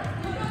 game.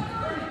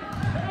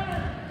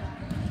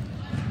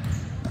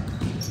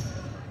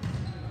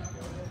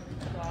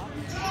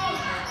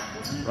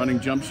 Running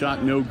jump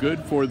shot, no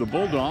good for the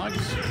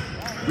Bulldogs.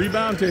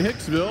 Rebound to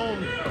Hicksville,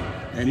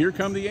 and here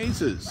come the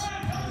Aces.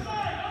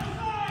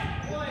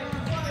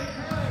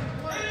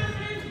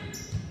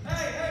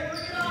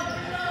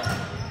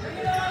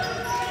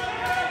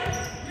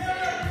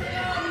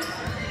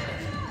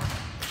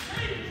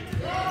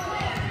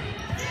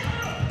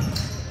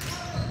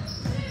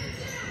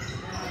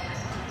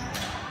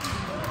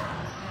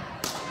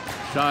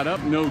 Shot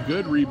up, no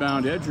good.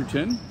 Rebound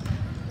Edgerton.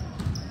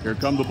 Here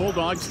come the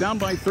Bulldogs, down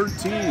by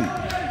 13.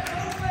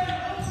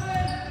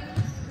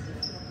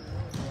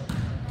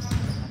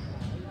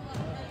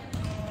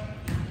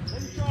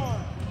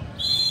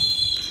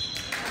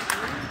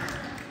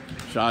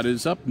 Shot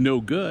is up,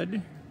 no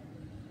good.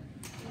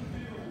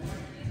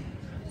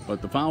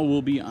 But the foul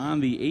will be on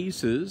the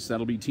Aces.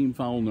 That'll be team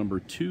foul number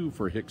 2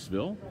 for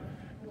Hicksville.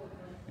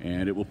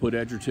 And it will put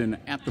Edgerton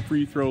at the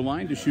free throw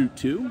line to shoot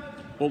 2.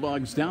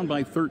 Bulldogs down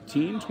by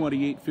 13,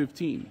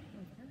 28-15.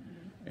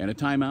 And a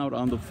timeout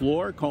on the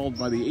floor called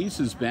by the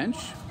Aces bench.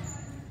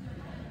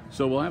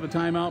 So we'll have a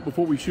timeout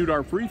before we shoot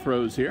our free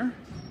throws here.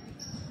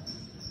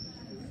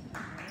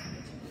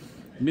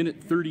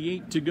 Minute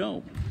 38 to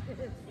go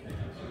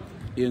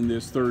in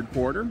this third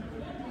quarter.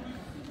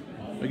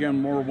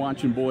 Again, more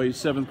watching boys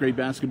 7th grade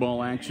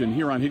basketball action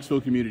here on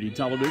Hicksville Community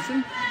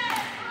Television.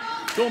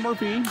 Phil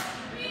Murphy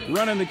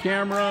running the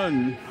camera,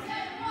 and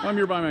I'm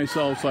here by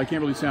myself, so I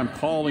can't really say I'm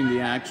calling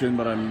the action,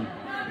 but I'm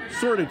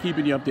sort of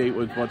keeping you updated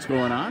with what's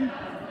going on.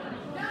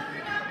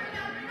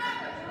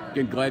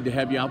 Again, glad to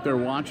have you out there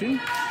watching.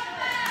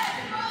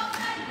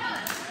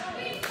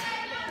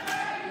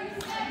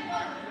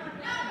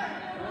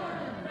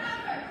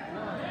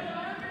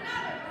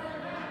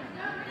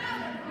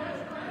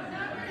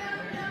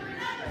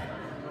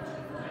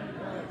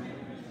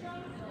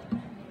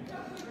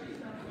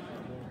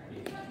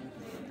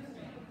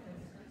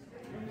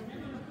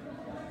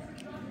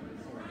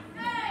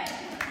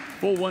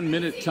 Full 1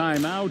 minute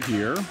timeout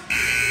here.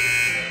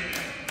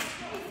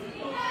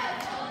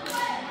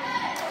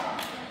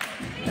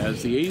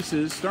 As the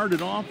Aces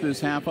started off this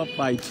half up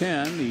by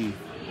 10, the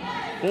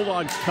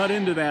Bulldogs cut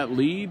into that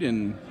lead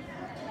and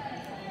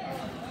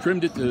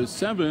trimmed it to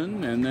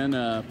 7, and then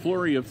a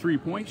flurry of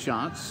 3-point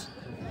shots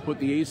put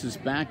the Aces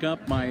back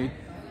up by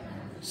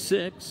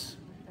 6,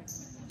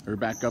 or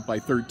back up by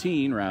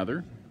 13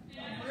 rather.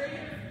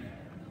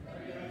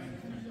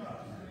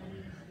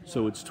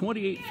 So it's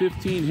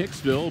 28-15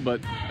 Hicksville, but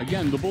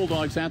again, the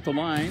Bulldogs at the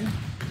line,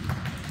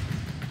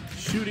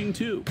 shooting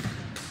 2.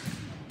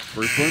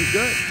 First one's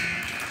good.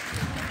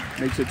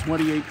 Makes it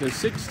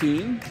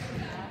 28-16.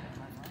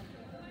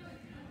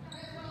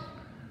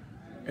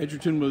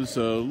 Edgerton was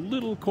a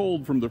little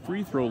cold from the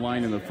free throw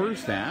line in the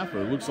first half,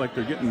 but it looks like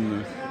they're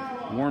getting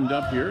warmed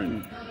up here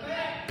and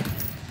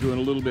doing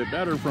a little bit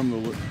better from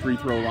the free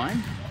throw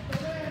line.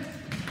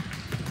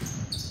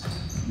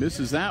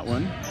 Misses that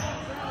one.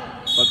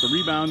 But the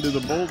rebound to the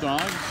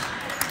Bulldogs.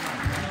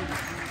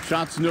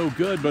 Shot's no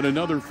good, but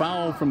another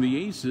foul from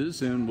the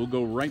Aces, and we'll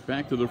go right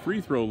back to the free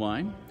throw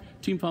line.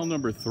 Team foul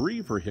number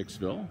 3 for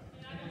Hicksville.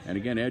 And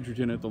again,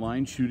 Edgerton at the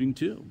line, shooting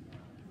 2.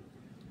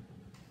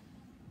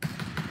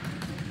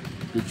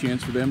 Good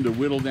chance for them to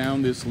whittle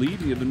down this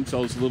lead and get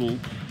themselves a little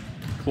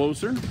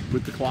closer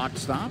with the clock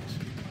stopped.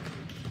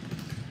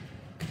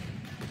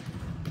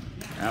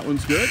 That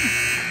one's good.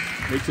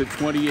 Makes it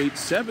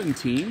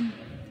 28-17.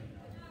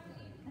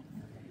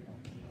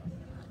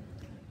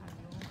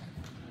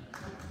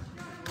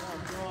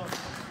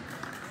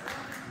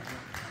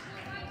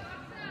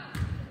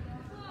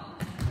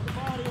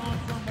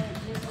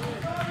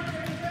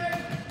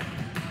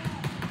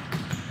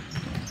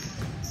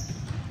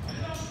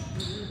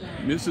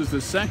 Misses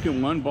the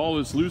second one. Ball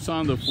is loose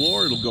on the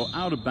floor. It'll go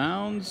out of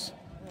bounds.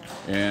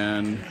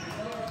 And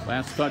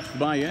last touched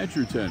by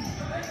Edgerton.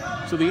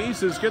 So the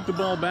Aces get the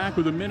ball back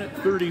with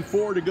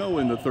 1:34 to go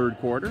in the third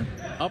quarter.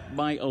 Up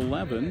by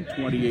 11,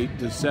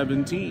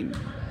 28-17.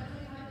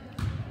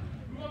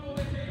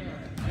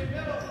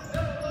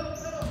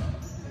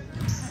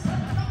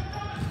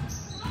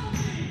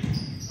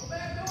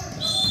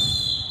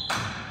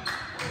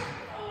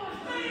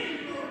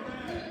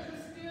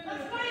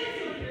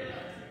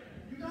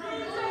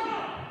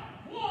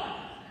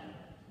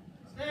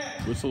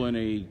 Whistle and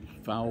a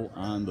foul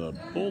on the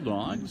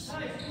Bulldogs.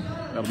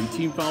 That'll be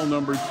team foul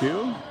number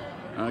 2.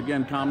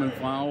 Again, common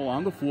foul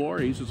on the floor.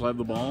 Aces will have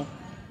the ball.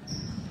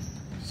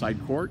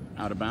 Side court,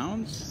 out of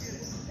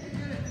bounds.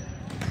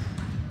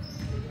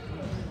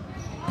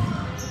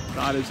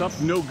 Shot is up,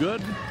 no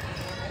good.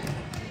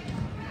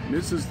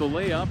 Misses the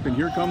layup, and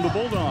here come the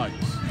Bulldogs.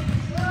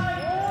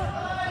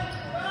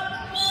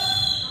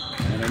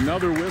 And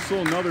another whistle,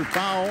 another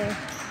foul.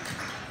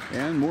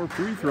 And more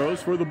free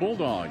throws for the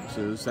Bulldogs,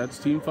 as that's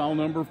team foul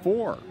number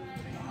 4.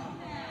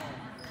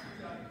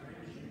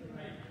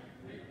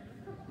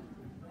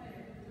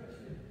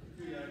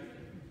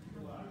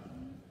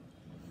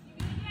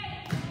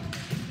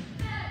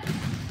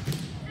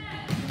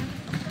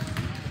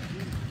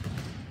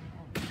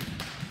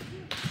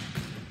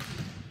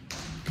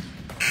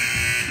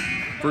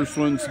 First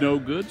one's no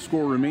good.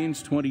 Score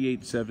remains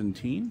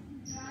 28-17.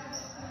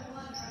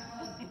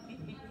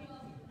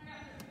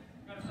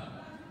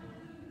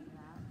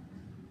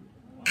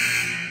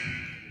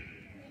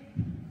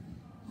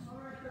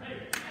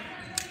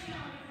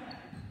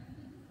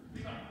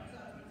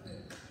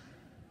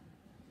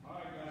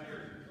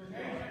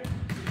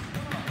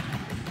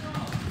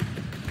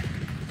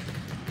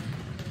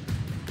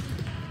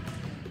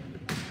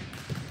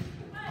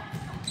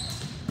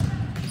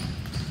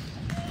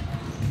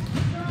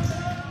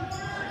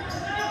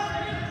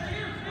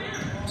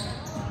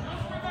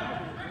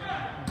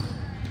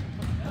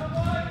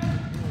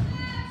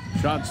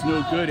 Shot's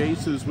no good.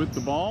 Aces with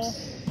the ball.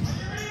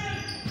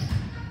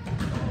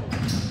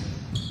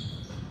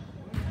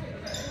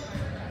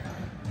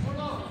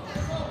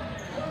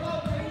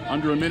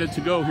 Under a minute to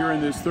go here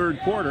in this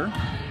third quarter.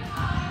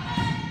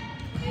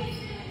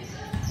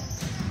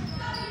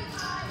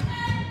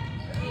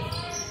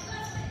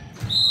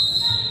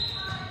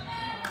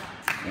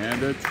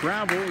 And a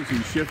travel as he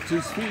shifts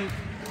his feet,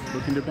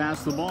 looking to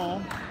pass the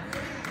ball.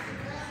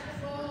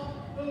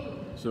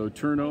 So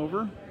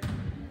turnover.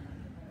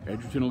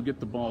 Edgerton will get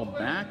the ball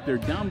back. They're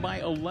down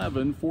by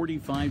 11,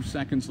 45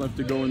 seconds left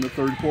to go in the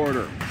third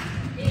quarter.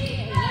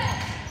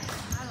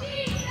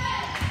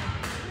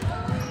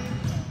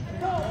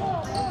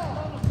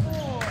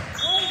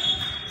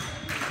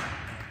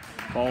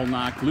 Ball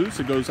knocked loose.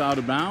 It goes out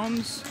of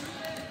bounds.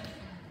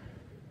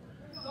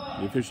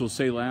 The officials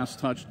say last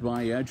touched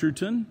by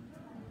Edgerton.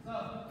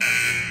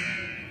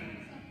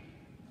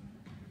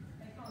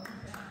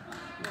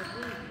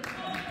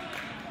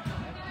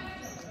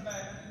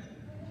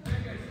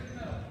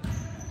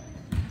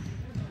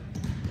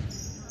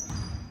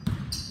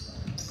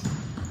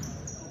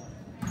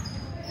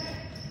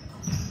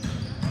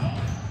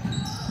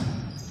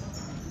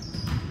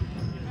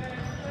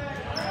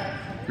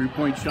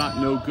 Three-point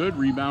shot no good.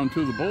 Rebound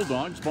to the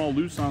Bulldogs. Ball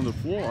loose on the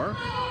floor.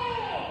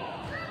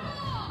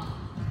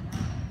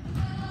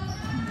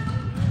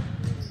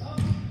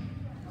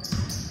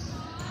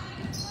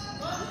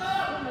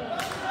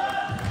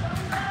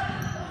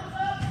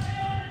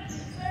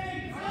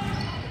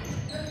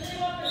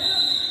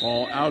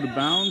 Ball out of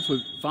bounds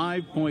with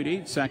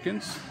 5.8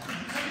 seconds.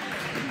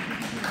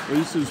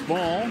 Aces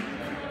ball.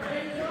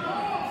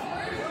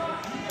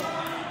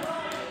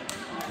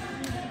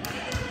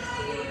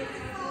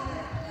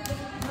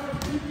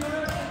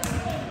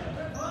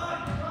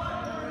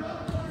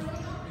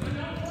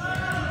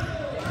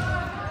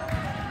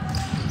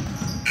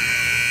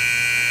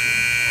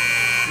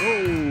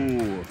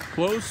 Oh,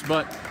 close,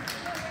 but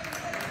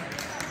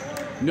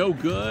no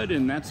good,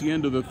 and that's the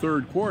end of the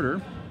third quarter.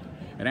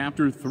 And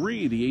after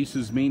 3, the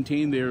Aces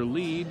maintain their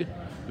lead.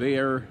 They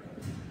are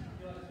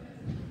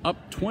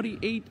up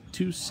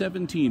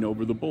 28-17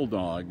 over the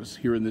Bulldogs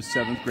here in this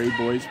 7th grade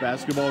boys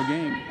basketball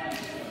game.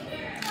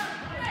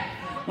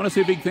 I want to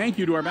say a big thank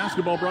you to our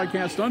basketball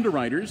broadcast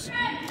underwriters,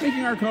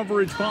 making our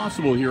coverage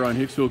possible here on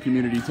Hicksville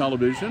Community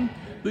Television.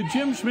 The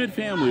Jim Schmidt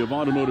family of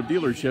automotive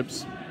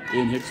dealerships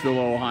in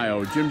Hicksville,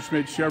 Ohio. Jim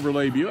Schmidt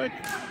Chevrolet Buick,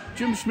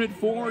 Jim Schmidt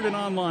Ford, and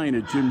online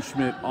at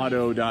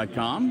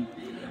jimschmidtauto.com.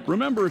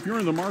 Remember, if you're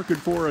in the market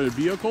for a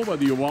vehicle,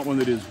 whether you want one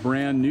that is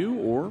brand new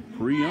or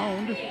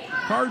pre-owned,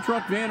 car,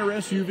 truck, van, or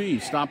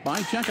SUV, stop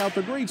by, check out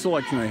the great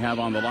selection they have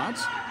on the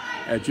lots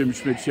at Jim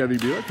Schmidt Chevy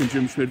Buick and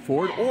Jim Schmidt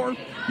Ford, or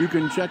you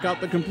can check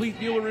out the complete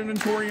dealer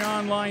inventory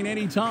online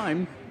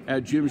anytime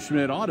at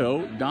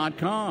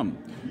jimschmidtauto.com.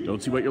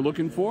 Don't see what you're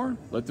looking for?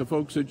 Let the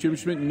folks at Jim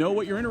Schmidt know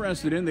what you're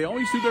interested in. They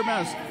always do their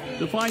best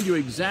to find you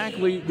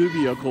exactly the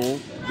vehicle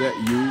that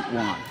you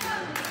want.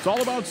 It's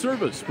all about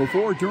service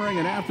before, during,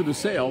 and after the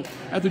sale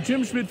at the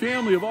Jim Schmidt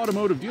family of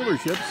automotive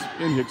dealerships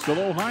in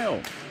Hicksville, Ohio.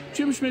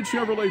 Jim Schmidt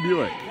Chevrolet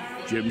Buick,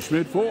 Jim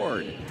Schmidt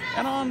Ford,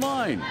 and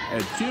online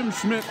at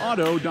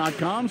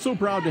jimschmidtauto.com. So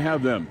proud to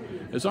have them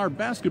as our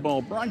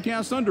basketball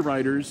broadcast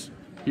underwriters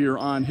here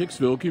on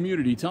Hicksville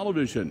Community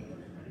Television.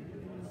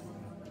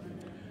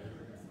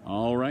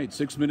 All right,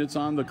 6 minutes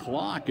on the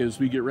clock as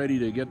we get ready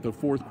to get the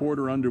fourth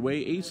quarter underway.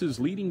 Aces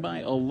leading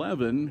by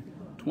 11,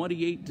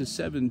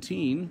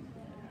 28-17.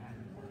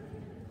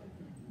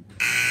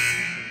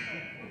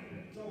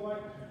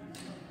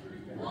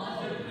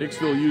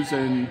 Hicksville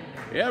using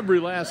every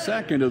last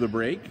second of the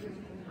break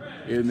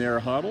in their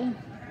huddle.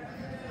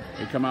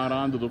 They come out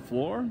onto the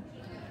floor,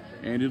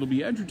 and it'll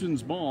be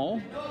Edgerton's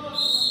ball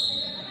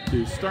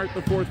to start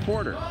the fourth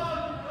quarter.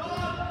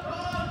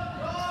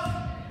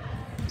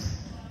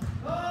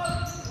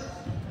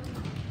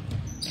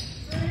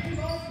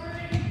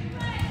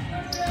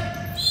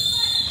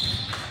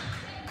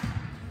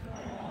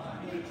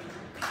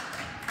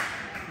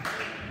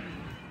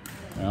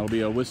 That'll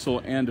be a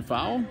whistle and a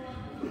foul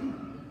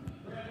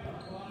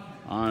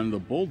on the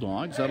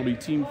Bulldogs. That'll be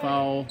team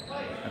foul,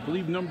 I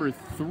believe, number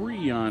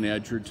 3 on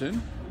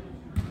Edgerton.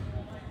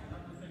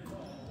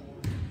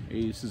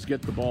 Aces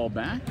get the ball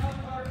back.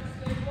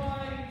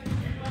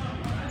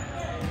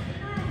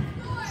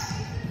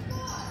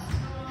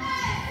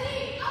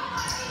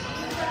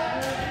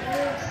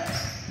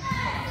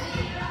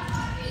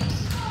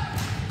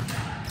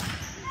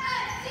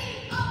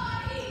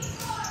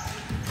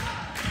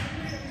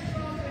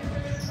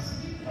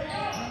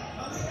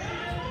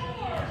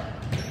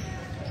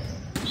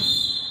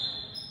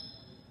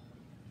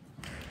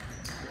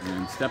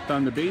 Stepped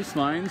on the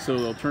baseline, so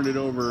they'll turn it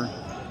over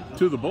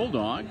to the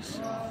Bulldogs.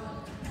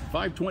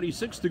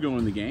 5:26 to go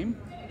in the game.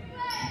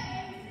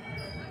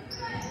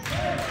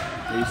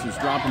 Aces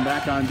dropping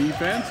back on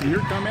defense, and here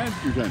come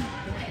Edgerton.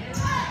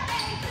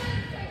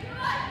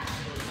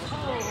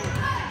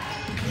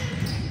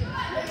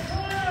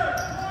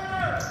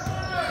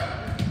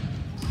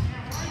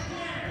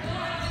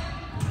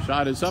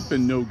 Shot is up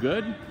and no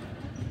good.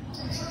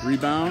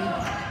 Rebound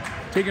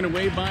taken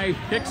away by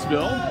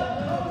Hicksville.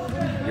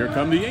 Here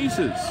come the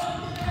Aces.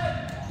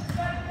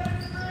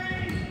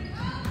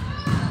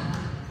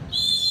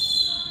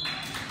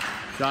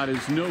 Shot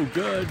is no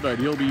good, but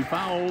he'll be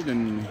fouled,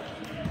 and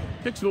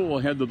Hicksville will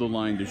head to the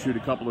line to shoot a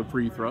couple of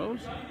free throws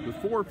with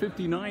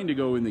 4:59 to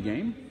go in the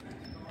game.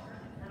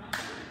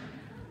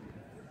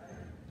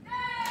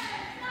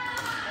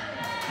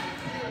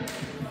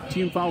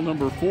 Team foul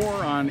number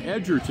 4 on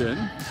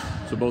Edgerton.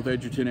 So both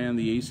Edgerton and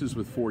the Aces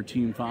with 4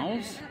 team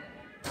fouls.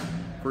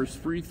 First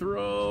free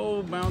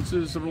throw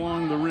bounces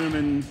along the rim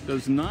and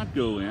does not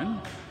go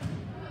in.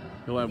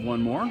 He'll have one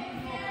more.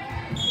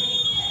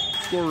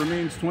 Score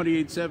remains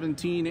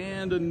 28-17,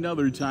 and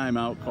another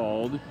timeout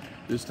called,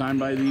 this time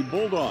by the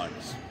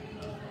Bulldogs.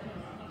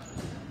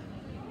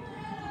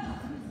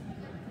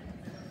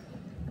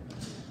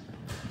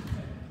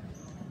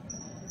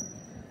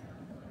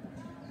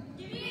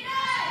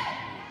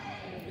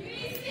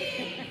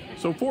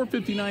 So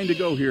 4:59 to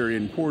go here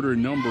in quarter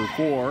number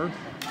 4.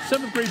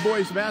 7th grade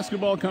boys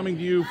basketball coming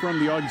to you from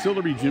the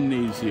Auxiliary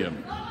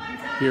Gymnasium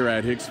here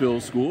at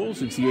Hicksville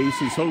Schools. It's the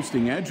Aces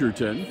hosting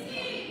Edgerton.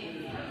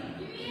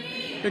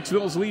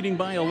 Hicksville's leading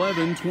by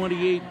 11,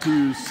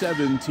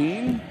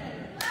 28-17.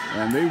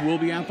 And they will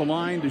be at the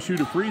line to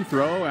shoot a free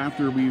throw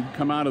after we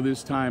come out of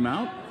this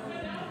timeout.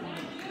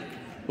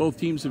 Both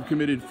teams have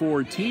committed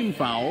 4 team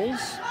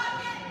fouls.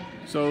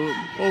 So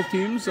both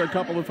teams, a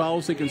couple of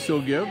fouls they can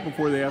still give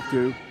before they have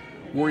to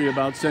worry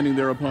about sending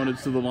their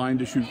opponents to the line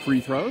to shoot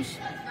free throws.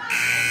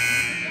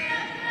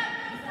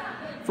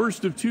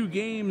 First of 2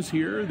 games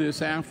here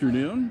this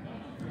afternoon.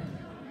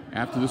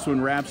 After this one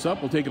wraps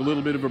up, we'll take a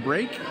little bit of a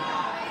break.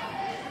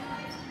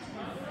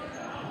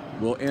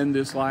 We'll end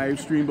this live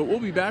stream, but we'll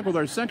be back with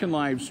our second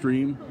live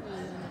stream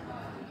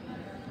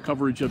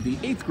coverage of the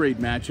 8th grade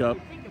matchup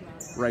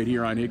right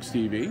here on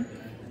HIX-TV.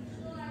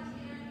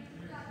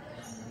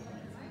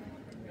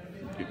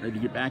 Get ready to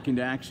get back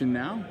into action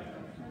now.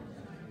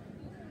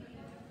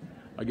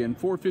 Again,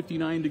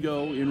 4:59 to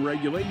go in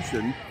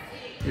regulation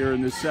here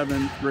in the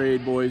 7th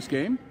grade boys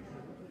game.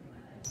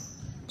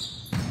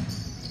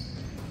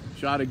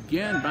 Shot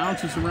again,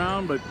 bounces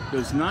around, but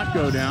does not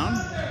go down.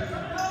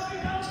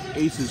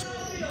 Aces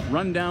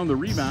run down the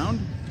rebound,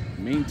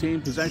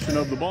 maintain possession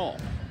of the ball.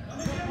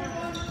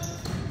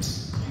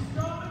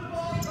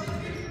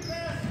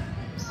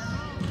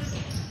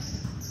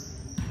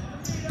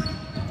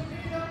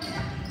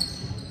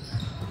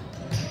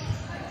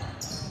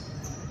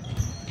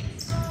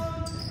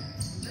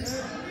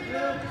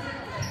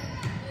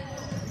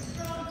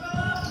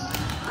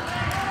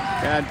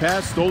 Bad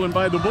pass stolen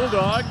by the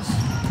Bulldogs.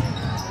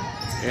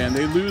 And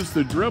they lose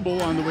the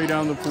dribble on the way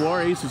down the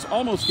floor. Aces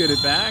almost get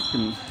it back.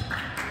 And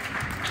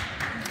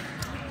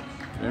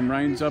then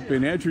winds up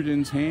in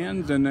Edgerton's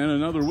hands, and then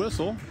another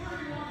whistle.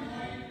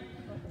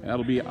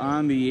 That'll be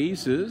on the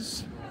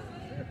Aces.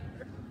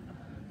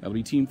 That'll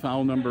be team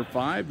foul number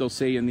 5. They'll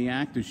say in the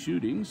act of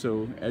shooting.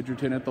 So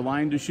Edgerton at the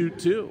line to shoot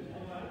 2.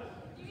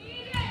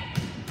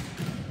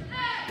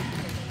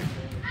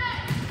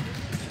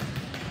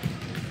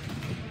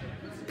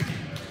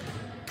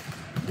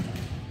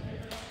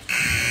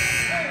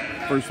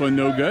 First one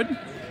no good.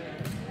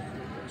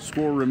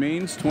 Score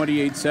remains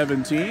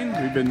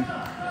 28-17. We've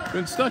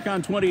been stuck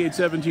on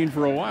 28-17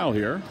 for a while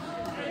here.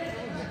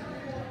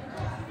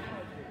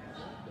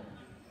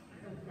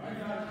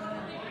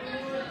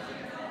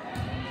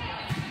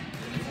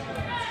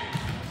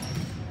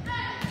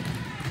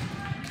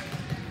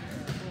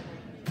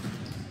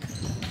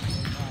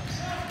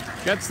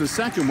 Gets the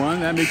second one.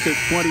 That makes it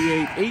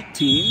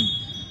 28-18.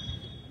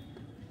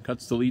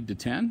 Cuts the lead to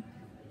 10.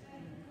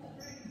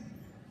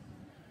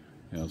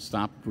 They'll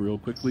stop real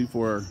quickly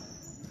for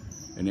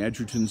an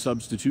Edgerton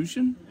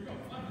substitution.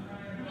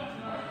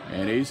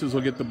 And Aces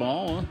will get the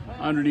ball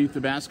underneath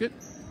the basket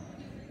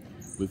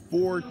with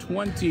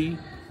 4:20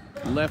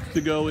 left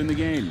to go in the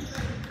game.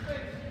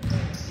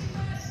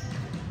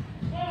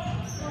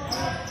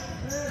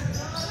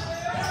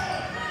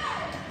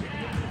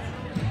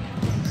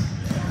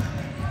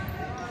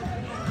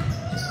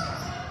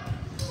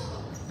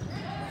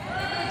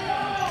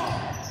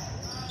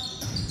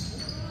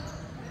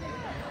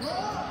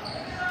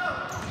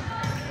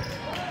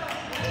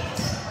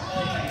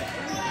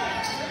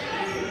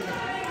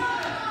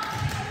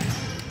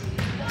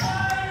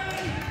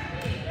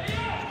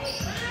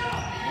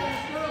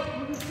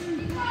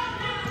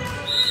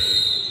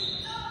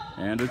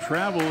 And a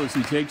travel as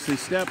he takes a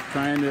step,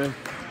 trying to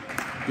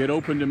get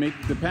open to make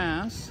the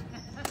pass.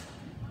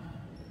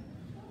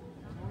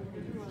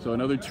 So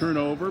another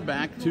turnover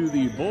back to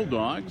the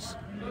Bulldogs.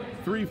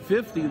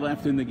 3:50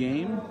 left in the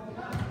game.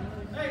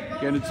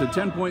 Again, it's a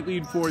 10-point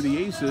lead for the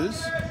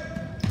Aces.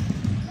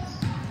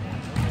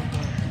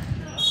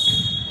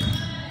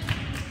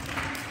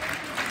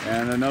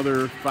 And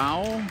another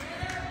foul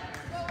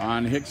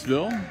on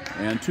Hicksville.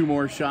 And 2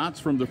 more shots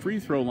from the free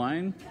throw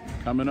line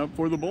coming up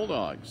for the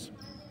Bulldogs.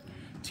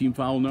 Team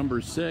foul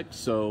number 6,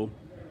 so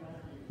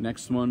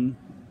next one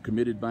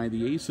committed by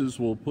the Aces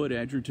will put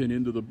Edgerton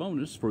into the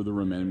bonus for the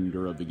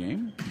remainder of the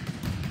game.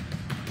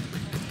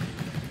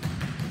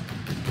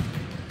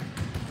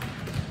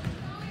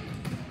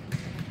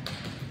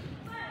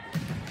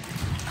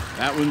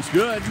 That one's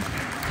good.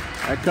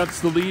 That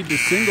cuts the lead to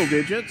single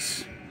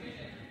digits,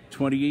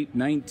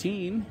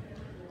 28-19.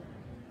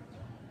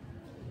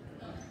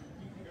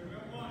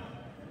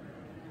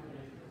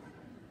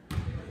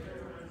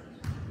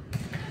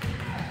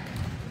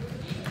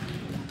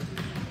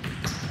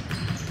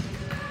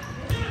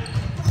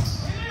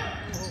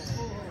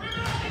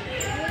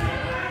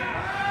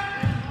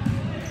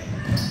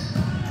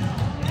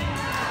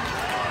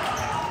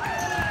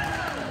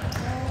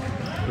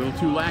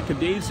 Too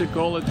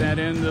lackadaisical at that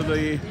end of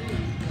the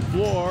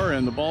floor,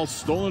 and the ball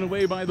stolen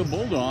away by the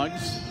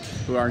Bulldogs,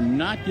 who are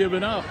not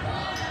giving up.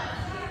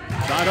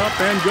 Shot up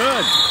and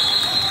good.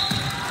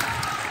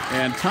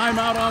 And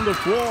timeout on the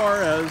floor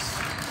as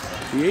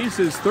the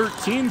Aces'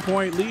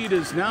 13-point lead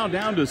is now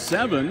down to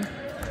 7,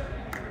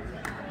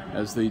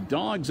 as the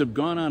Dogs have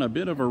gone on a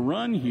bit of a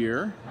run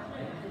here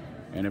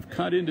and have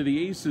cut into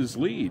the Aces'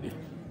 lead.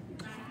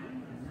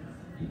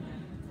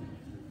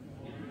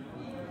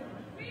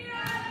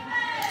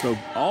 So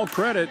all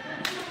credit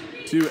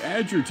to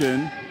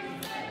Edgerton,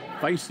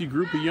 feisty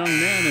group of young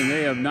men, and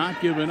they have not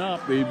given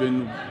up. They've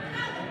been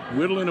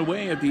whittling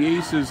away at the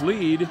Aces'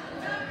 lead.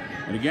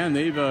 And again,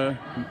 they've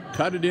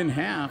cut it in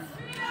half.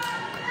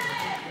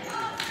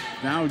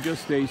 Now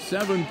just a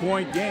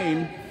 7-point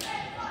game.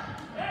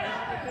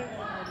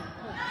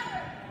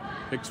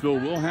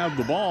 Hicksville will have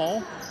the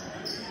ball.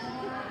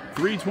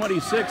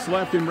 3:26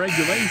 left in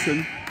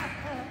regulation.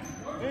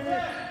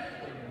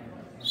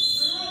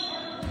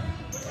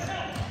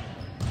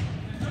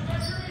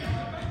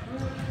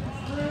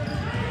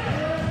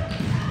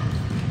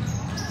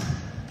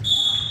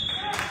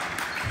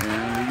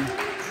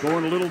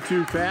 Going a little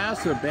too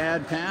fast. A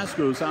bad pass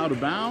goes out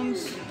of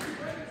bounds.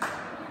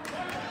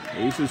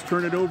 Aces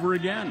turn it over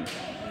again.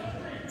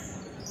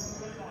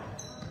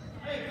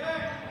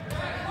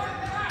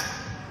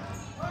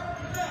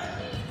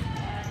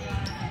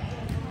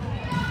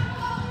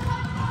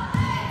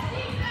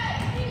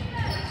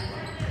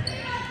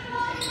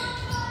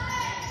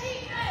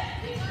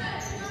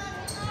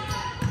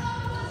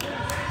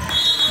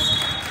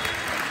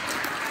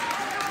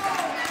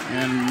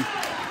 And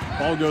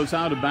ball goes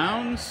out of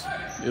bounds.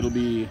 It'll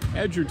be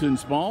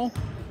Edgerton's ball,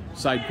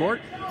 side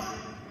court.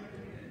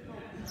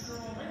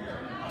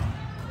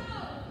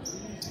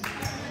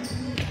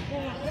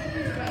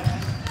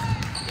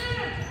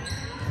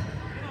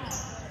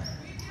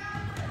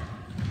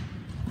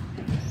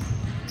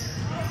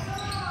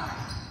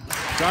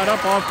 Shot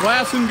up off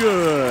glass and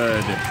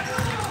good.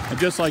 And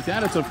just like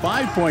that, it's a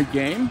 5-point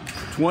game,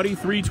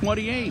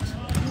 23-28.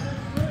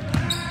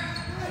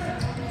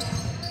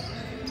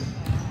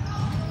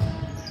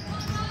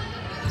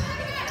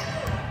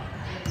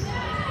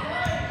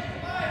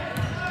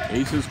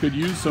 Aces could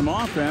use some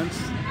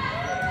offense.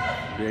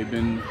 They've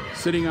been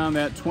sitting on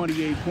that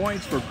 28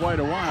 points for quite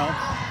a while.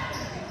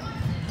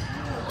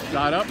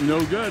 Shot up,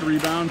 no good.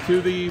 Rebound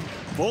to the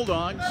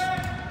Bulldogs.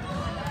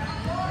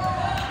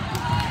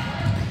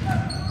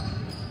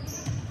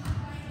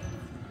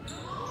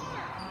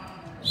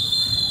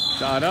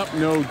 Shot up,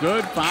 no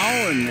good.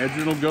 Foul, and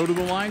Edgerton will go to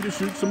the line to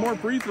shoot some more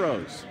free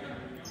throws.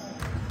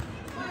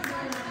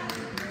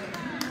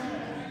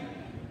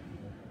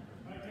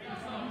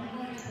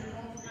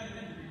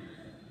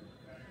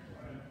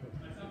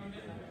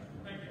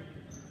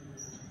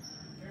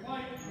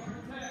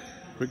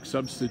 Quick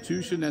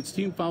substitution. That's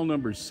team foul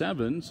number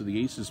 7. So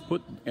the Aces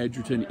put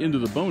Edgerton into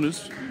the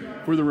bonus.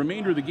 For the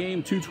remainder of the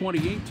game,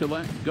 2:28 to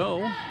let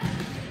go.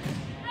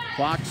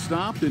 Clock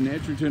stopped and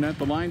Edgerton at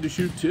the line to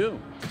shoot 2.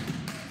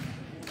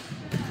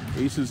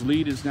 Aces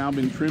lead has now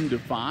been trimmed to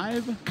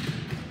 5.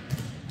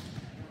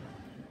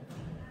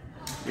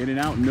 In and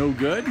out, no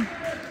good.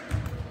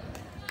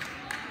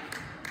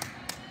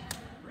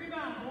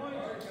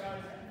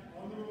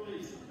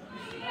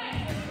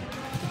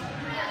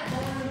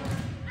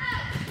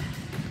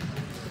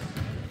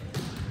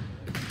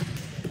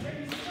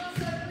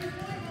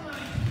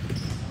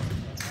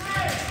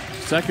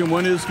 Second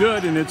one is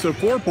good, and it's a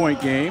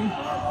 4-point game.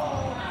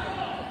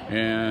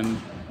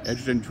 And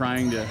Edgerton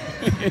trying to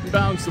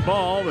inbounds the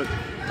ball, but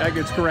that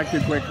gets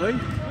corrected quickly.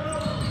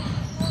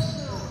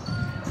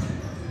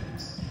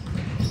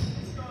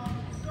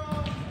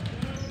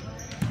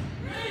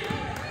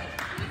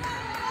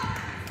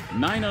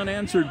 Nine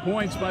unanswered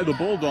points by the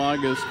Bulldog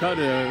has cut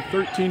a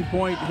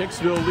 13-point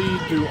Hicksville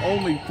lead to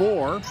only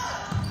 4.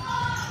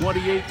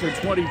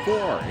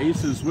 28-24.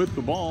 Aces with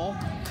the ball.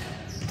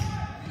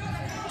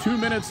 2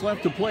 minutes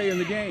left to play in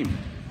the game.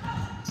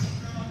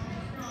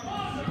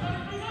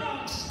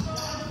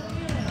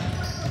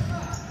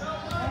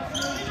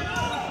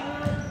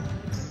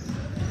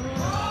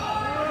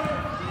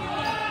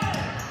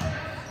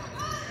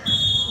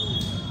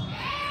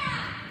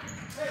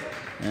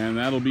 And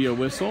that'll be a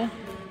whistle.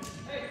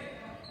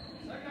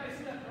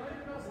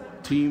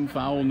 Team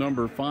foul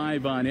number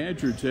 5 on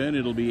Edgerton.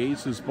 It'll be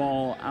Aces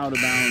ball out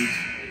of bounds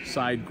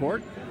side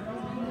court.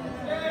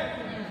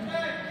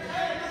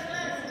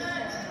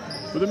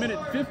 With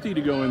 1:50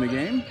 to go in the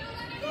game.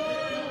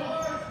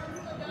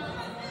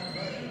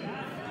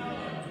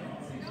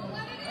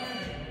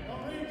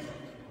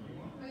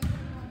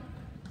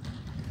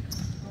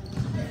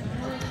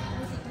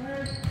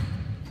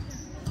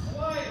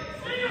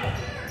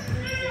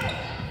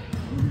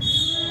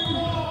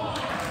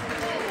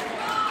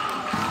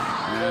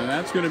 And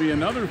that's going to be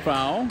another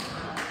foul.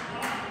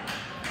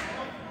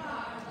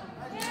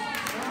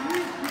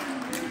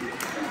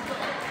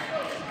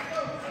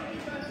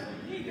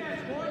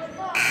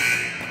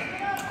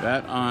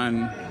 That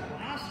on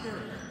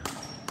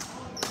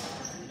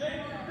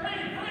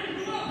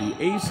the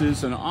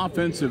Aces, an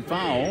offensive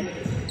foul.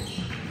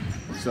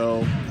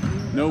 So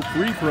no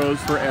free throws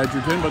for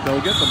Edgerton, but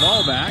they'll get the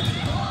ball back.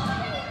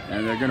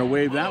 And they're going to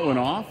wave that one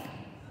off.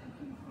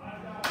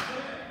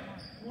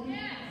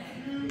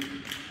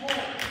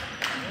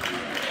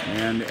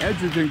 And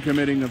Edgerton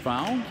committing the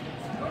foul.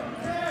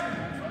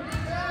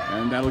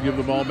 And that'll give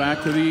the ball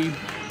back to the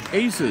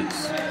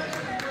Aces.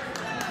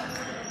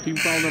 Team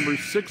foul number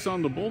 6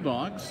 on the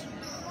Bulldogs.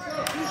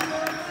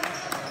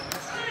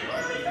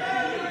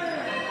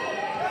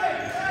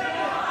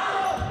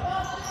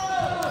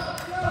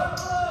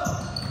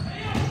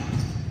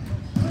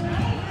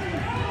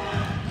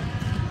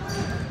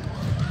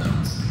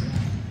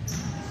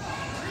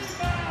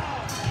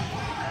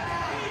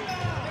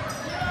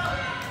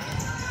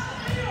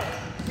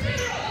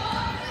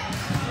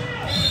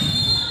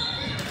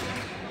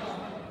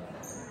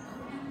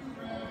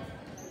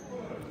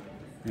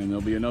 And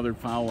there'll be another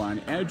foul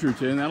on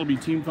Edgerton. That'll be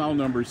team foul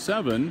number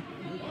 7.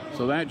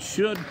 So that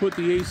should put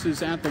the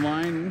Aces at the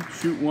line,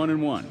 shoot 1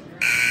 and 1.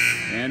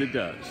 And it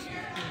does.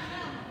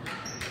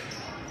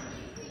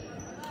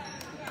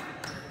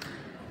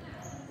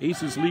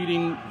 Aces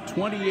leading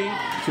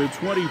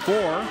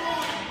 28-24.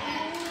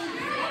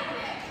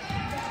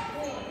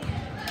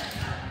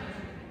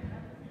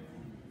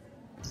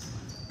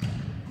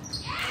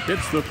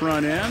 Hits the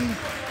front end,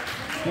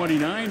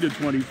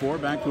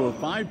 29-24, back to a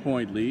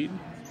 5-point lead.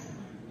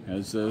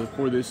 As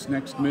for this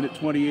next minute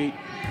 28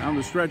 on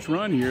the stretch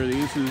run here,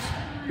 the Aces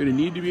going to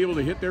need to be able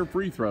to hit their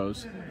free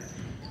throws.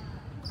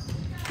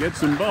 Gets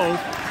them both,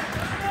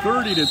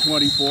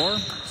 30-24,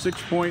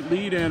 6-point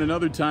lead and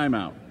another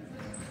timeout.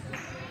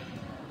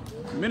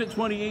 Minute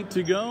 28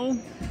 to go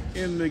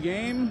in the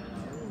game.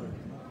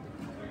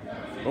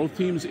 Both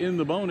teams in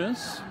the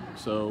bonus,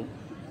 so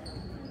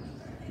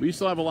we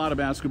still have a lot of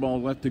basketball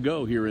left to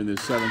go here in this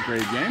 7th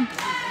grade game.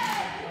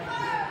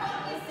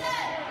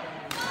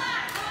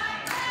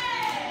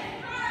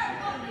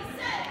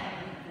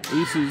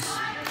 Aces,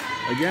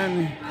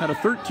 again, had a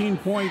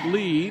 13-point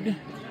lead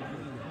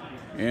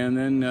and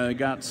then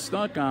got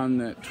stuck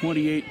on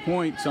 28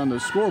 points on the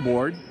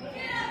scoreboard.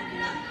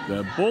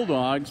 The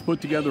Bulldogs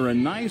put together a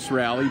nice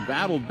rally,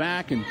 battled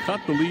back and cut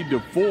the lead to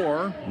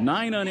 4,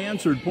 9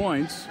 unanswered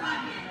points.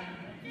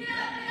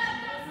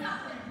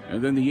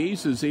 And then the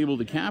Aces able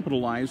to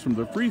capitalize from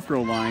the free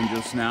throw line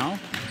just now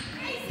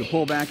to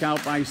pull back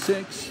out by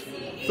 6,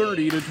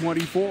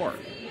 30-24.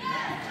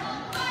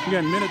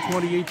 Again, minute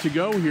 28 to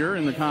go here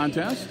in the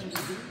contest.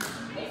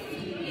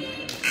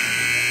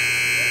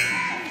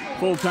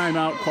 Full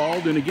timeout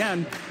called, and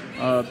again,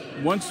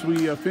 once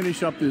we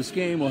finish up this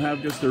game, we'll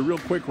have just a real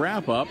quick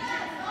wrap-up.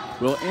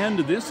 We'll end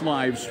this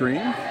live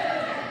stream,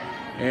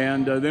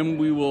 and then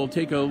we will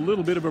take a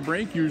little bit of a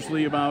break,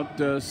 usually about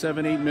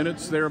 7-8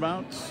 minutes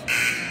thereabouts,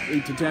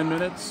 8 to 10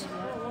 minutes.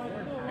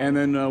 And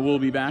then we'll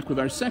be back with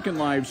our second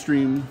live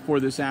stream for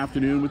this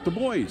afternoon with the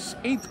boys'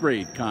 8th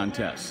grade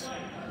contest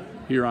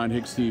here on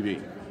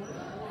HIX-TV.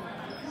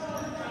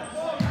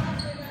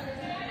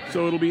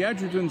 So it'll be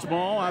Edgerton's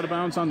ball out of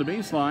bounds on the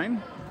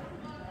baseline.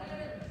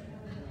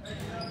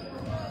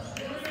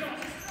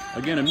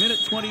 Again, a minute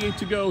 28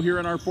 to go here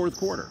in our 4th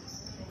quarter.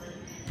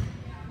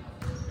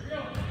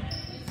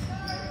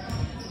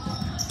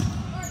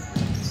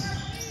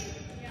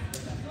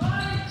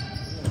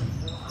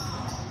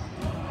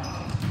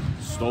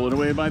 Stolen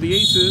away by the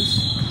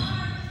Aces.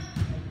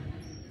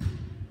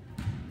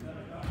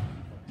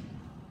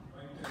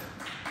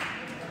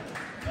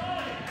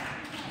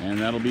 And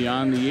that'll be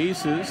on the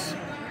Aces.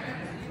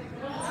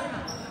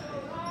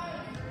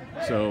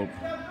 So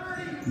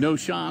no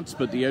shots,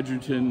 but the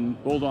Edgerton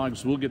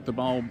Bulldogs will get the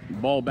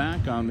ball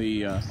back on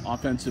the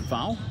offensive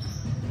foul.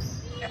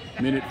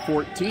 Minute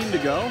 14 to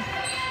go.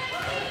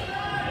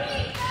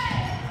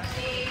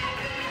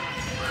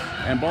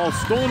 And ball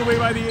stolen away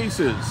by the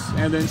Aces,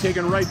 and then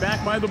taken right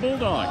back by the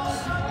Bulldogs.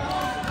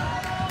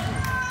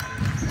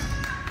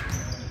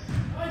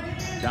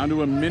 Down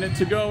to a minute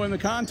to go in the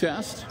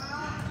contest.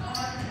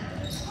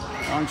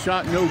 Long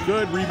shot, no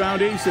good.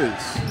 Rebound, Aces.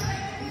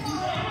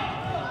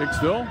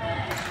 Hicksville.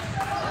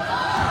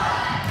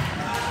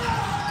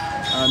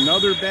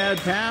 Another bad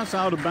pass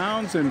out of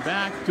bounds and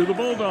back to the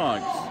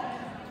Bulldogs.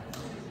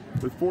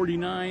 With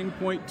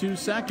 49.2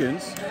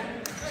 seconds,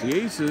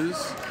 the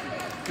Aces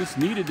just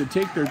needed to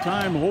take their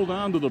time, hold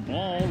on to the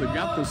ball. They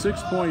got the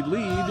 6-point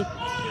lead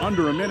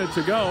under a minute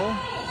to go.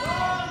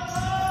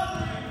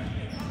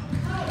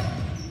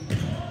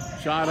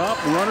 Shot up,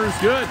 runner's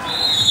good.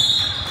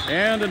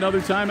 And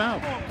another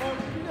timeout.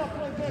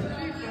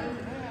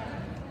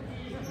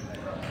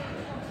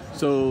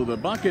 So the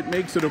bucket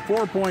makes it a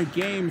 4-point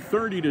game,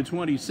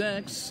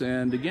 30-26.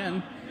 And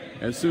again,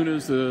 as soon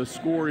as the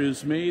score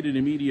is made, an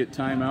immediate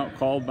timeout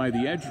called by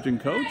the Edgerton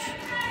coach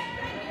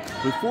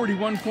with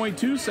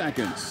 41.2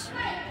 seconds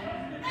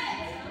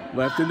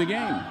left in the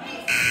game.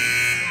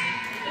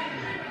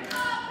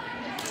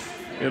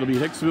 It'll be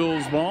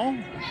Hicksville's ball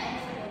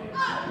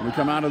when we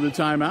come out of the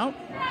timeout.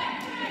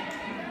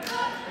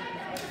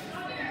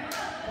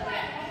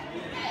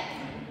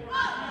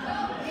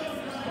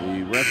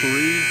 The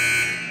referees,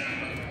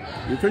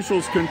 the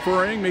officials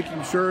conferring,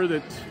 making sure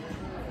that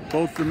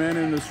both the men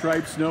and the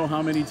stripes know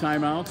how many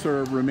timeouts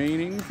are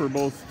remaining for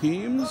both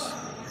teams.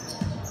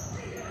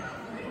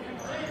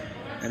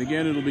 And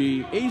again, it'll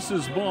be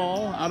Aces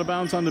ball out of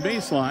bounds on the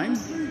baseline.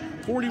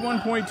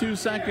 41.2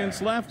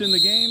 seconds left in the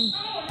game.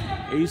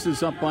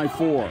 Aces up by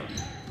 4.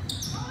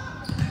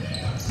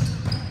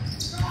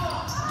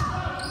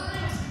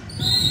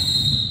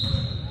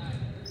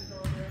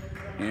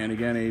 And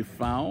again, a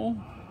foul.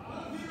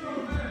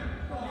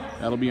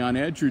 That'll be on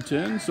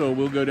Edgerton, so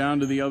we'll go down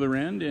to the other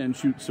end and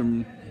shoot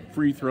some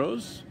free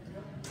throws.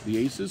 The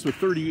Aces with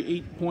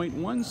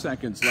 38.1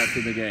 seconds left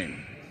in the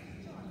game.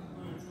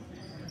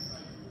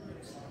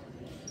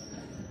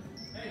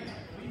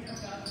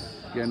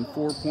 Again,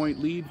 4-point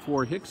lead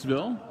for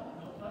Hicksville.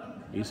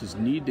 Aces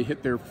need to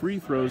hit their free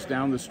throws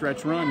down the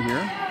stretch run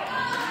here.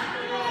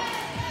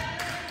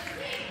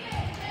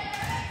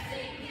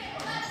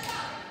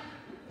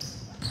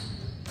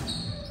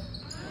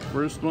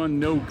 First one,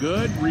 no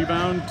good.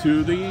 Rebound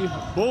to the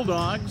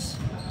Bulldogs.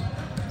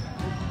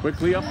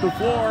 Quickly up the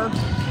floor.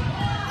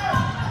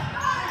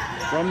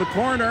 from the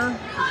corner,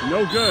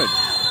 no good.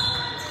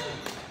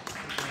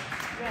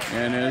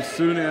 And as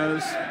soon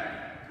as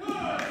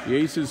the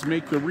Aces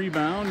make the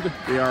rebound,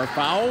 they are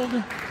fouled.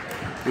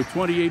 With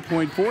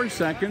 28.4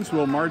 seconds,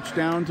 we'll march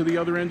down to the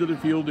other end of the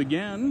field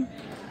again.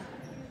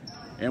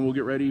 And we'll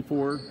get ready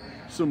for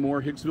some more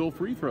Hicksville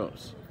free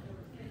throws.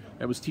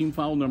 That was team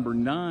foul number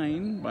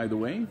 9, by the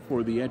way,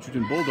 for the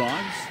Edgerton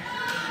Bulldogs.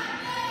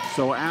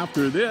 So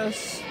after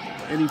this,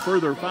 any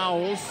further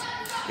fouls,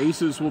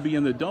 Aces will be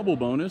in the double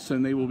bonus,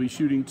 and they will be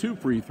shooting 2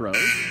 free throws.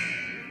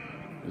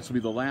 This will be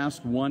the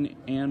last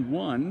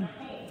 1-and-1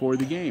 for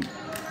the game.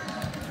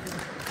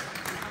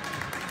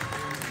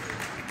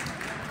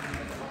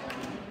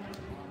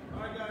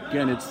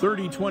 Again, it's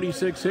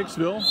 30-26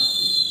 Hicksville.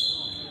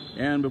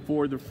 And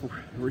before the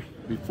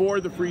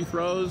free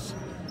throws,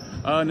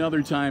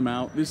 another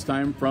timeout, this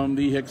time from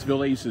the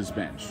Hicksville Aces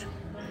bench.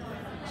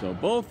 So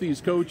both these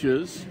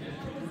coaches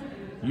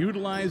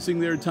utilizing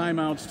their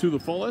timeouts to the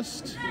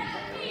fullest,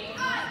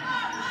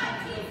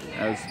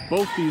 as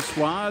both these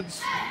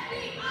squads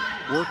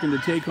working to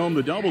take home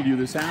the W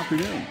this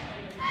afternoon,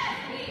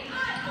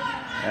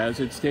 as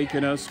it's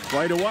taken us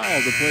quite a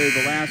while to play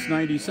the last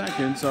 90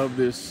 seconds of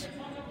this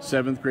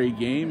 7th grade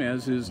game,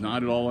 as is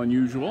not at all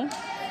unusual.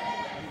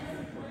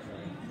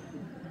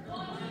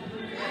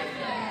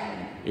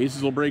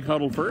 Aces will break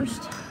huddle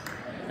first,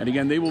 and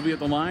again they will be at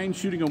the line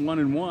shooting a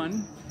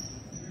 1-and-1.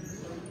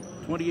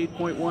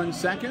 28.1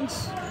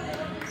 seconds.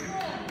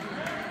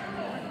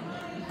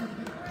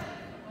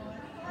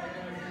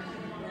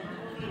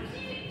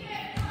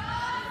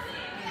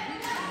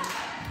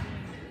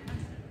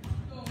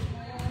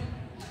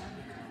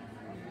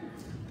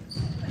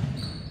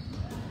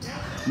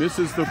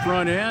 Misses the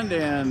front end,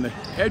 and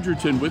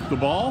Edgerton with the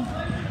ball.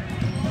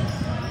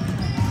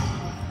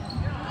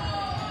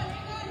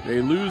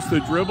 They lose the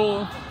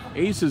dribble.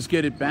 Aces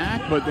get it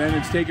back, but then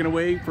it's taken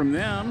away from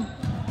them.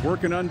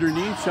 Working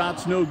underneath,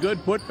 shots no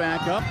good, put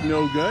back up,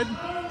 no good.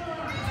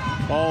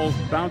 Ball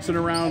bouncing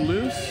around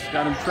loose,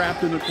 got him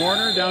trapped in the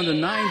corner, down to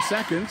 9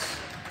 seconds.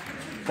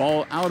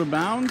 Ball out of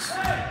bounds.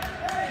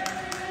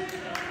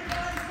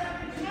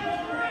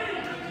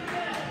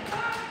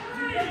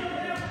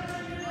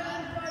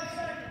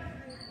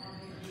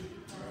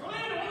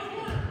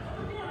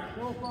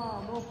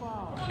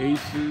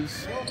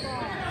 Aces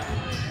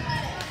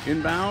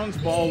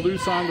inbounds, ball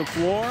loose on the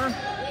floor.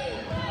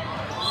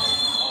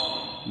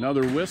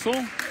 Another whistle.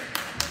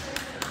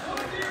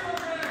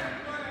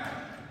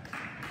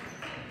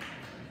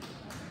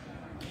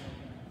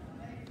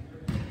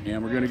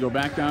 And we're going to go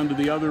back down to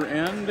the other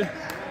end.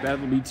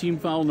 That'll be team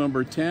foul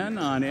number 10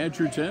 on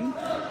Edgerton.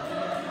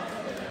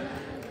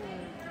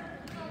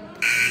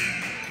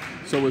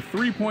 So with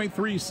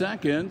 3.3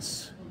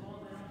 seconds,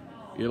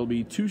 it'll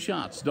be 2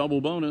 shots, double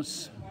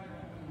bonus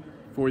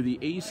for the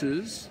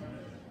Aces.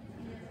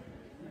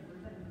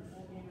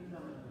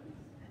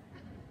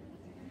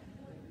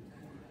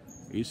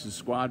 Aces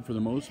squad, for the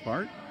most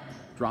part,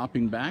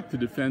 dropping back to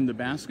defend the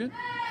basket.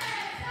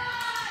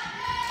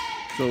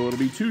 So it'll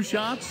be 2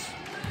 shots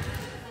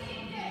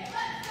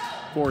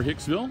for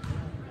Hicksville.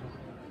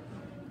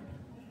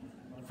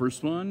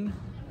 First one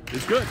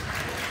is good.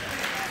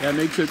 That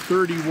makes it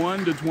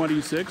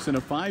 31-26 and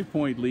a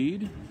 5-point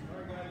lead.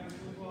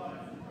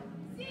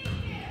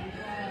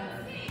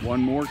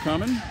 One more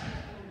coming.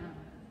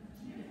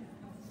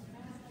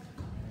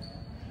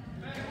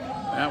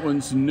 That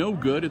one's no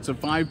good. It's a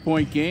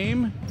 5-point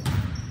game.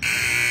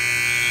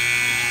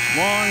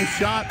 Long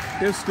shot,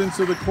 distance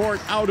of the court,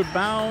 out of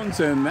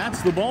bounds, and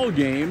that's the ball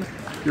game.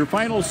 Your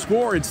final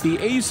score, it's the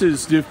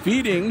Aces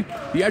defeating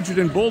the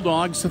Edgerton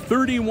Bulldogs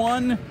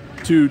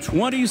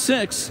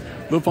 31-26,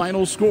 the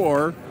final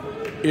score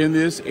in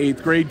this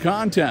 8th grade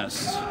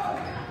contest.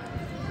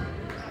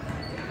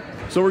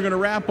 So we're going to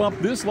wrap up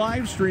this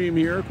live stream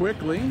here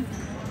quickly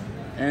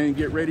and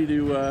get ready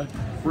to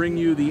bring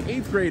you the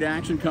 8th grade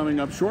action coming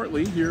up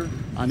shortly here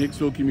on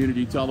Hicksville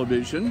Community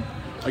Television.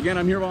 Again,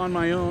 I'm here on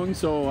my own,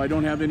 so I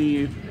don't have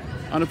any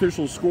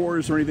unofficial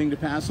scores or anything to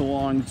pass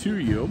along to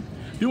you.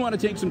 Do want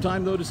to take some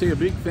time, though, to say a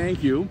big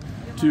thank you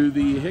to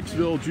the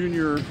Hicksville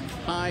Junior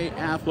High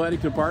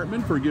Athletic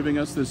Department for giving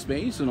us this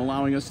space and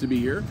allowing us to be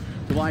here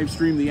to live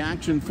stream the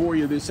action for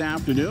you this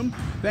afternoon.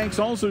 Thanks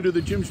also to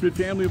the Jim Schmidt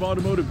family of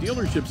automotive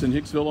dealerships in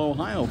Hicksville,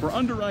 Ohio for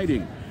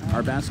underwriting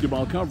our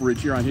basketball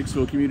coverage here on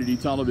Hicksville Community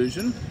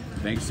Television.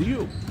 Thanks to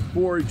you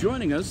for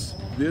joining us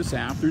this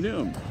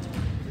afternoon.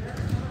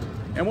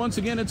 And once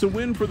again, it's a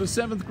win for the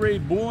 7th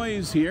grade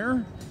boys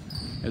here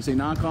as they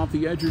knock off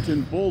the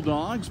Edgerton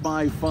Bulldogs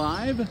by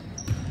 5. We're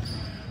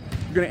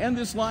going to end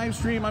this live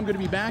stream. I'm going to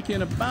be back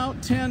in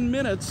about 10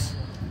 minutes,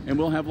 and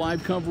we'll have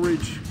live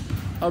coverage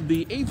of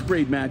the 8th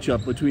grade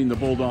matchup between the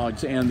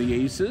Bulldogs and the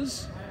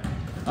Aces.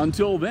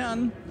 Until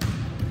then,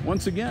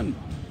 once again,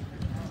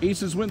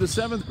 Aces win the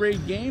 7th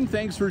grade game.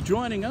 Thanks for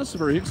joining us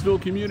for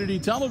Hicksville Community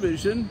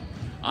Television.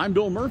 I'm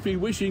Bill Murphy,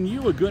 wishing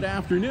you a good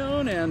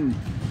afternoon and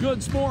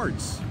good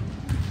sports.